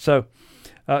 Yes. So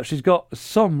she's got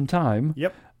some time.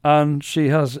 Yep. And she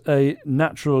has a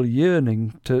natural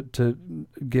yearning to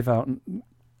give out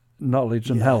knowledge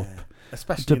and help.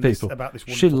 Especially to people. About this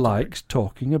she wonderful likes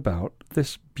talking about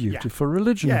this beautiful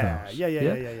religion of ours. Yeah.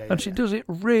 And she does it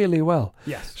really well.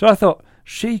 Yes. So I thought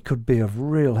she could be of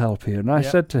real help here. And I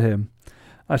said to him,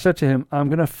 I'm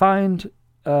going to find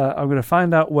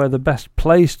out where the best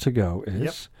place to go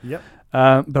is. Yep.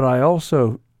 But I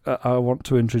also I want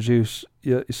to introduce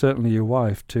certainly your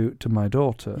wife to my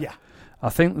daughter. Yeah. I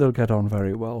think they'll get on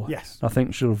very well. Yes. I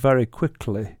think she'll very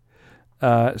quickly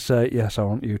say, yes, I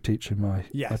want you teaching my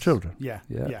children. Yeah.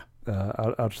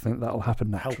 I just think that'll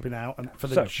happen naturally. Helping out and for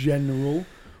the general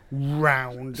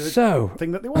rounded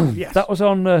thing that they want. Yes. That was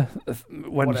on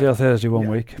Wednesday or Thursday one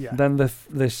week. Yeah. Then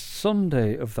this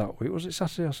Sunday of that week, was it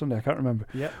Saturday or Sunday? I can't remember.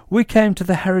 Yeah. We came to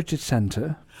the Heritage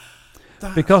Centre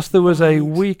because there was a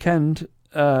weekend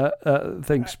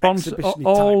thing sponsored,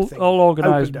 all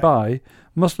organised by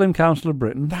Muslim Council of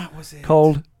Britain. That was it.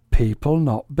 Called People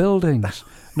Not Buildings.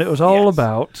 And it was all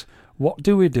about what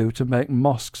do we do to make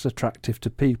mosques attractive to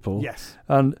people? Yes.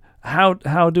 And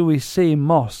how do we see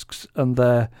mosques and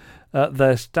their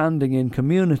standing in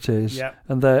communities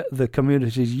and the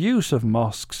community's use of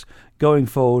mosques going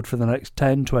forward for the next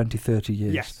 10, 20, 30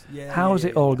 years? Yes. How is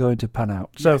it all going to pan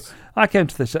out? So I came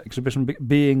to this exhibition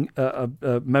being a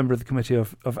member of the committee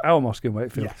of our mosque in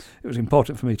Wakefield. Yes. It was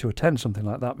important for me to attend something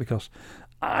like that because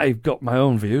I've got my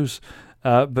own views.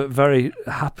 But very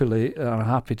happily, I'm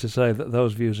happy to say that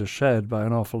those views are shared by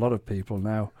an awful lot of people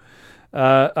now,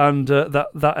 and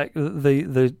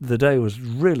the day was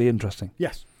really interesting.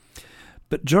 Yes.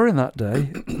 But during that day,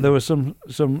 there were some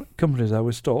companies there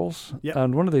with stalls,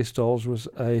 and one of these stalls was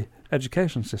a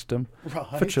education system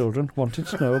for children wanting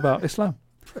to know about Islam.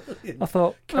 Brilliant. I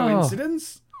thought,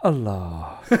 coincidence?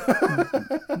 Allah,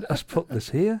 let's put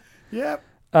this here. Yep.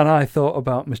 And I thought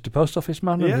about Mr. Post Office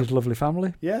Man and his lovely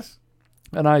family. Yes.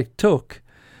 And I took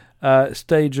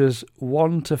stages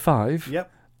 1 to 5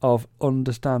 of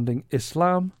understanding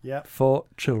Islam for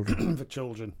children. For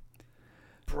children.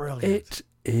 Brilliant. It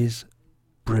is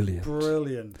brilliant.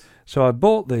 Brilliant. So I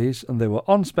bought these and they were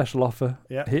on special offer.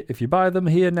 Yeah. If you buy them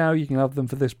here now, you can have them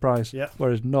for this price. Yeah.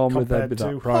 Whereas normally they'd be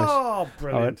that price. Oh,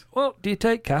 brilliant. I went, well, do you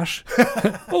take cash?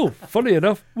 Oh, funny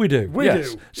enough, we do. We do.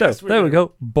 So Yes, there we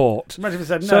go. Bought. Imagine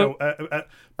if it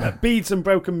said beads and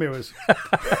broken mirrors.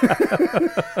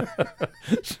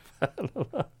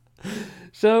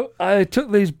 So I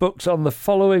took these books on the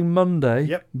following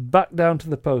Monday back down to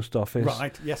the post office.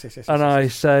 Right. Yes. And I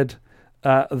said,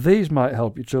 these might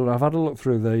help you children. I've had a look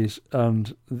through these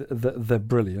and they're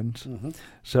brilliant. Mm-hmm.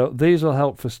 So these will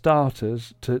help for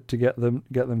starters to get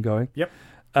them going. Yep.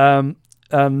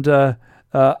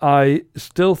 I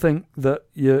still think that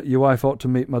your wife ought to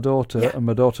meet my daughter, and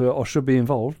my daughter or should be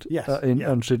involved. Yes.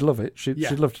 And she'd love it. She'd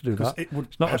love to do that.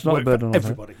 It's not a burden on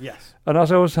everybody. her. Yes. And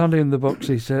as I was handing him the books,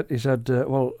 he said, he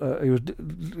was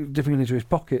dipping into his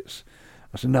pockets.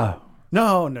 I said, no,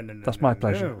 No. That's my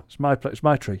pleasure. No. It's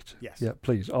my treat. Yes. Yeah,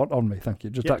 please, on me, thank you.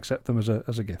 Just Yep. accept them as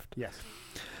a gift. Yes.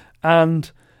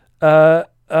 And then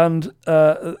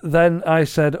I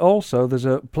said also there's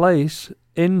a place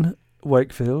in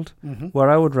Wakefield where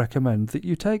I would recommend that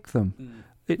you take them.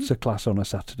 It's a class on a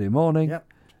Saturday morning. Yep.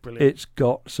 Brilliant. It's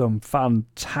got some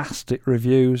fantastic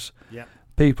reviews. Yep.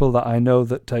 People that I know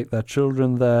that take their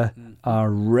children there are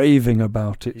raving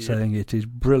about it, Yeah. saying it is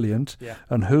brilliant. Yeah.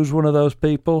 And who's one of those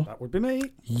people? That would be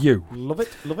me. You. Love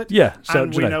it. Yeah. So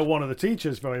And we Junaid, know one of the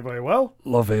teachers very, very well.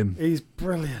 love him. He's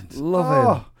brilliant.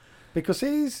 Love him. Because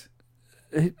he's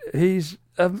He's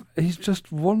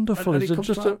just wonderful. and he He's comes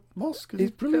just from a. that mosque.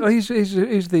 He's brilliant. He's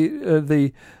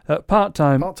the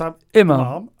part-time Part-time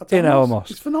imam at in our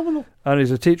mosque. It's phenomenal. and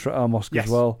he's a teacher at our mosque Yes.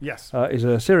 as well. Yes. He's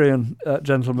a Syrian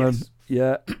gentleman. Yes.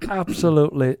 Yeah,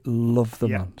 absolutely love the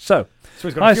Yeah. man. So, So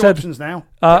he's got I a few said, options now.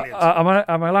 am Brilliant.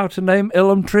 I allowed to name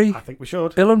Illamtree? I think we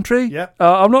should. Illamtree? Yeah.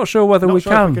 I'm not sure whether Not we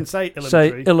sure if can, we can say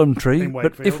say Illamtree Illamtree, in but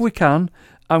if Wakefield. we can,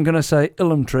 I'm going to say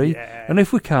Illamtree. Yeah. And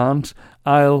if we can't,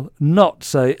 I'll not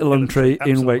say Illamtree in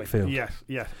Absolutely. Wakefield. Yes,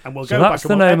 yes. And we'll So go that's back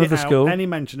the and we'll name of edit the out school. any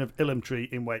mention of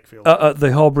Illamtree in Wakefield. At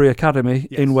the Horbury Academy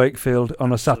Yes. in Wakefield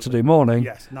on a Saturday morning.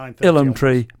 Yes, 9:30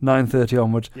 Illamtree, 9:30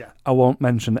 onwards. Yeah. I won't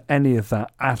mention any of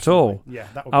that at all. Yeah,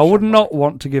 that would be I would shambolic not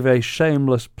want to give a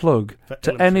shameless plug for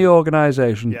to Illamtree any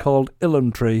organisation Yeah. called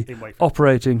Illamtree in Wakefield.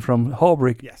 operating from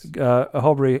Horbury, Yes.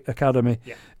 Horbury Academy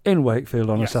Yeah. in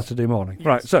Wakefield on Yes. a Saturday morning. Yes.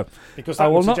 Right, so Because I that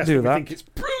will would not suggest do that. that. We think it's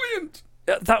brilliant.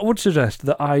 that would suggest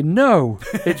that I know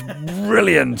it's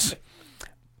brilliant,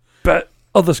 but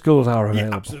other schools are Yeah,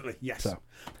 available. absolutely. Yes. So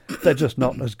they're just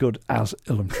not as good as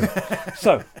Illamtree.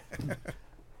 So,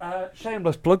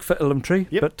 shameless plug for Illamtree,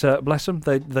 Yep. but bless them,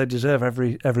 they deserve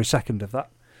every second of that.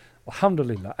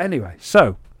 Alhamdulillah. Anyway,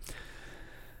 so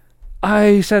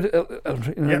I said, Yep,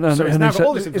 so it's now got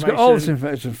all this It's got all this information.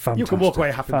 information. Fantastic. You can walk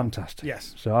away happy. Fantastic.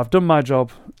 Yes. So I've done my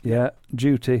job. Yeah,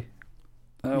 duty.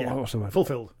 Yeah. What's the word?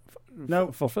 Fulfilled.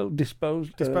 No. Fulfilled.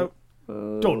 Disposed. Done.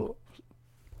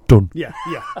 Done. Yeah,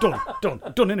 yeah. Done,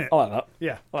 innit? I like that.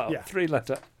 Yeah, Well, yeah. three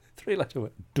letter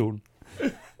word. Done.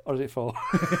 Or is it four?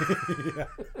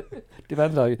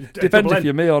 Depends how you. Depends double if N.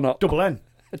 you're me or not. Double N.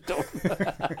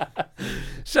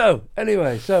 So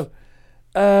anyway,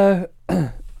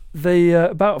 the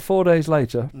about 4 days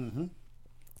later,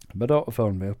 my daughter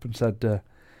phoned me up and said,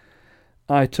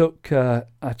 I took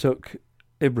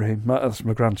Ibrahim. That's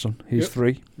my grandson. He's Yep.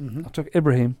 3. I took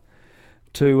Ibrahim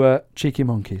to Cheeky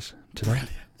Monkeys today. Brilliant.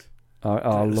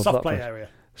 I love Soft that play place. area.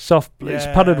 Soft. It's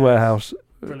padded Yes. warehouse.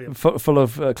 Brilliant. Full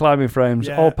of climbing frames,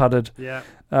 Yeah. all padded. Yeah.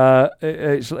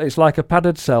 It's like a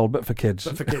padded cell, but for kids.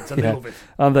 But for kids, and Yeah. they love it.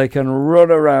 And they can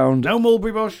run around. No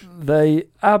mulberry bush. They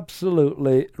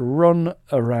absolutely run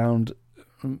around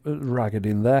ragged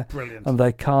in there. Brilliant. And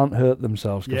they can't hurt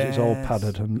themselves because it's all Yes.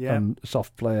 padded Yeah. and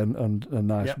soft play and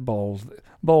nice Yep.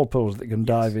 ball pools that can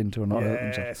dive into and not hurt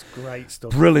themselves. Yes, great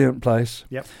stuff. Brilliant place.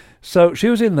 Yep. So she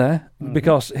was in there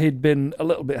because he'd been a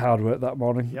little bit hard work that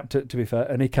morning, Yep. to be fair,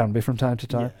 and he can be from time to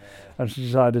time. Yeah. And she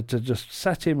decided to just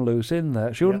set him loose in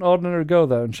there. She wouldn't ordinarily go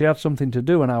there, and she had something to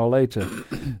do an hour later.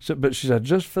 But she said,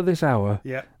 just for this hour,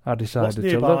 Yeah. I decided to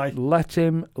nearby? let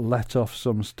him let off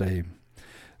some steam.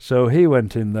 So he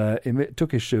went in there,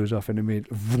 took his shoes off, and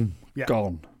immediately, vroom, Yeah.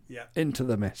 gone Yeah. into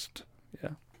the mist. Yeah.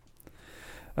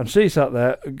 And she sat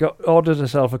there, ordered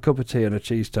herself a cup of tea and a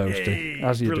cheese toastie, Yay,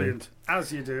 as you brilliant.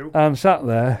 As you do. and sat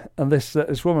there, and this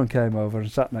woman came over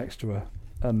and sat next to her,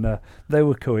 and they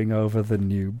were cooing over the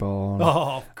newborn,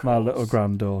 Oh, of my course. little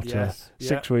granddaughter, Yes.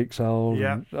 6 weeks old.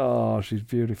 Yeah. And, oh, she's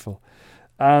beautiful.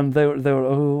 And they were,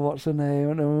 oh, what's her name?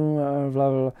 And, oh, blah,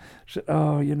 blah, blah. She said,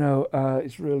 oh,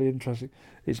 it's really interesting.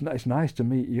 It's nice to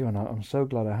meet you, and I'm so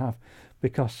glad I have,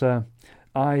 because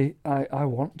I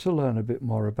want to learn a bit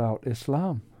more about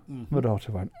Islam. Mm-hmm. My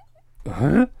daughter went,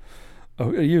 huh?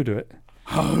 Oh, you do it.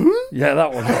 Huh? Yeah,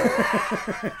 that one.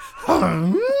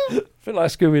 Feel like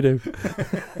Scooby-Doo.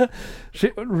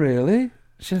 She really?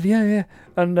 She said, yeah.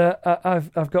 And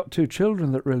I've got 2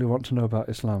 children that really want to know about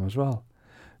Islam as well.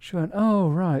 She went, oh,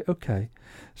 right, okay.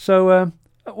 So,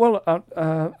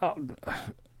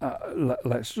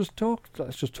 let's just talk.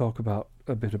 Let's just talk about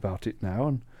a bit about it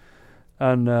now,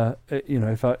 and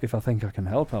if I think I can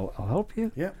help, I'll help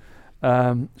you. Yeah.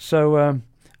 How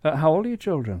old are your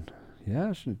children?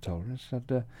 Yeah, she told her. She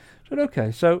said,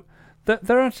 okay. So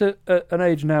they're at an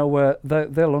age now where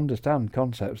they'll understand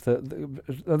concepts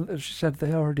that she said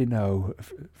they already know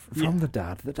from the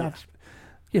dad. The dad's,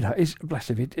 he's bless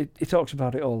him. He talks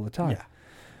about it all the time. Yeah.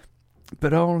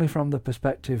 But only from the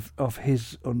perspective of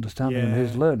his understanding and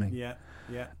his learning. Yeah.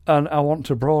 Yeah. And I want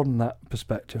to broaden that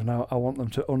perspective. Now I want them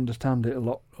to understand it a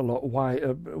lot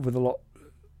wider, with a lot.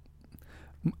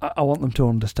 I want them to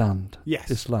understand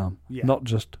Islam, not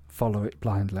just follow it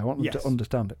blindly. I want them to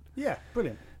understand it. Yeah,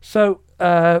 brilliant. So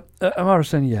Amara's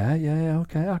saying, yeah,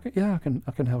 okay, I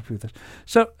can help you with this.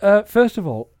 So first of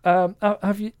all,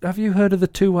 have you heard of the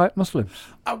two white Muslims?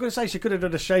 I'm going to say she could have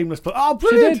done a shameless, but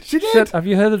brilliant, she did. She said, have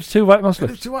you heard of the two white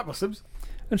Muslims? Two white Muslims.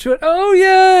 And she went, oh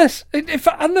yes, in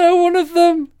fact I know one of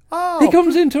them. Oh, he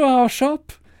comes into our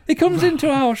shop.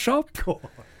 God.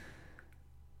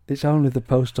 It's only the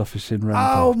post office in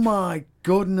Renport. Oh my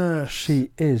goodness.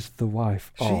 She is the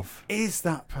wife of. She is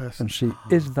that person. And she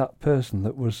is that person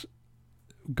that was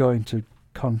going to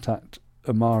contact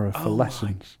Amara for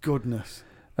lessons. Oh my goodness.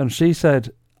 And she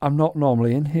said, I'm not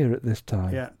normally in here at this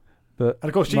time. Yeah. But and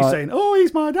of course she's saying, oh,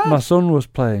 he's my dad. My son was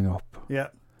playing up. Yeah.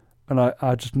 And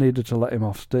I just needed to let him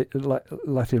off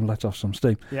let off some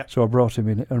steam. Yeah. So I brought him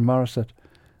in. And Amara said,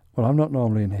 well, I'm not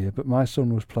normally in here, but my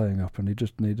son was playing up and he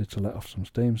just needed to let off some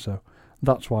steam, so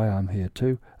that's why I'm here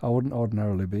too. I wouldn't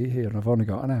ordinarily be here, and I've only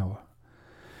got an hour.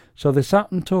 So they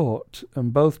sat and talked,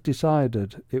 and both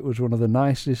decided it was one of the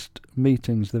nicest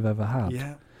meetings they've ever had.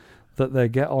 Yeah. That they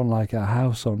get on like a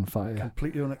house on fire.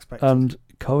 Completely unexpected. And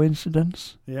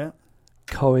coincidence? Yeah.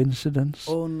 Coincidence?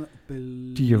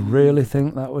 Unbelievable. Do you really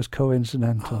think that was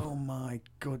coincidental? Oh my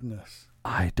goodness.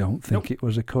 I don't think it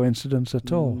was a coincidence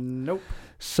at all. Nope.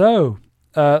 So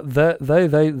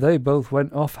they both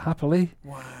went off happily,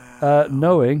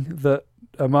 knowing that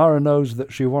Amara knows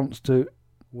that she wants to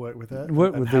work with her,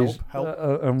 work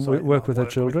with her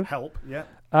children. Help, yeah.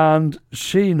 And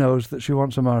she knows that she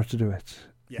wants Amara to do it.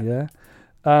 Yeah.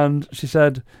 And she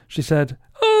said,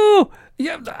 oh,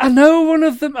 yeah, I know one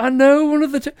of them. I know one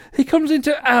of the two. He comes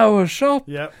into our shop.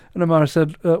 Yeah. And Amara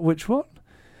said, which one?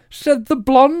 She said, the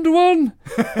blonde one.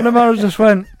 And Amara just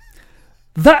went,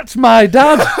 that's my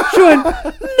dad. She went,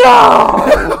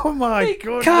 no! Oh my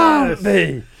goodness. Can't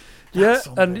be. Yeah,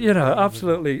 and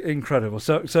absolutely incredible.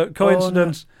 So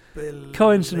coincidence,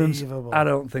 I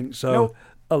don't think so. Nope.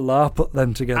 Allah put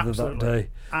them together that day.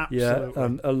 Absolutely. Yeah,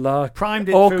 and Allah primed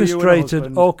it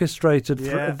orchestrated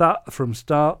that from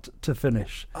start to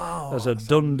finish as a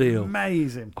done deal.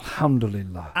 Amazing.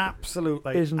 Alhamdulillah.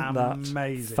 Absolutely. Isn't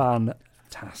amazing. That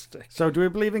fantastic? So do we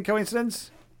believe in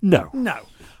coincidence? No.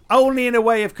 Only in a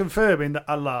way of confirming that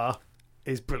Allah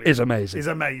is brilliant. Is amazing. Is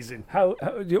amazing. How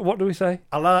what do we say?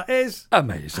 Allah is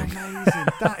amazing. Amazing.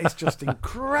 That is just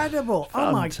incredible.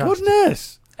 Fantastic. Oh my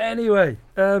goodness. Anyway,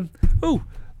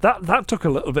 that took a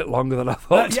little bit longer than I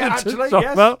thought. Actually,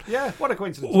 yes. About. Yeah, what a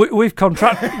coincidence. We have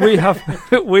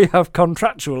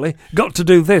contractually got to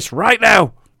do this right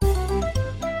now.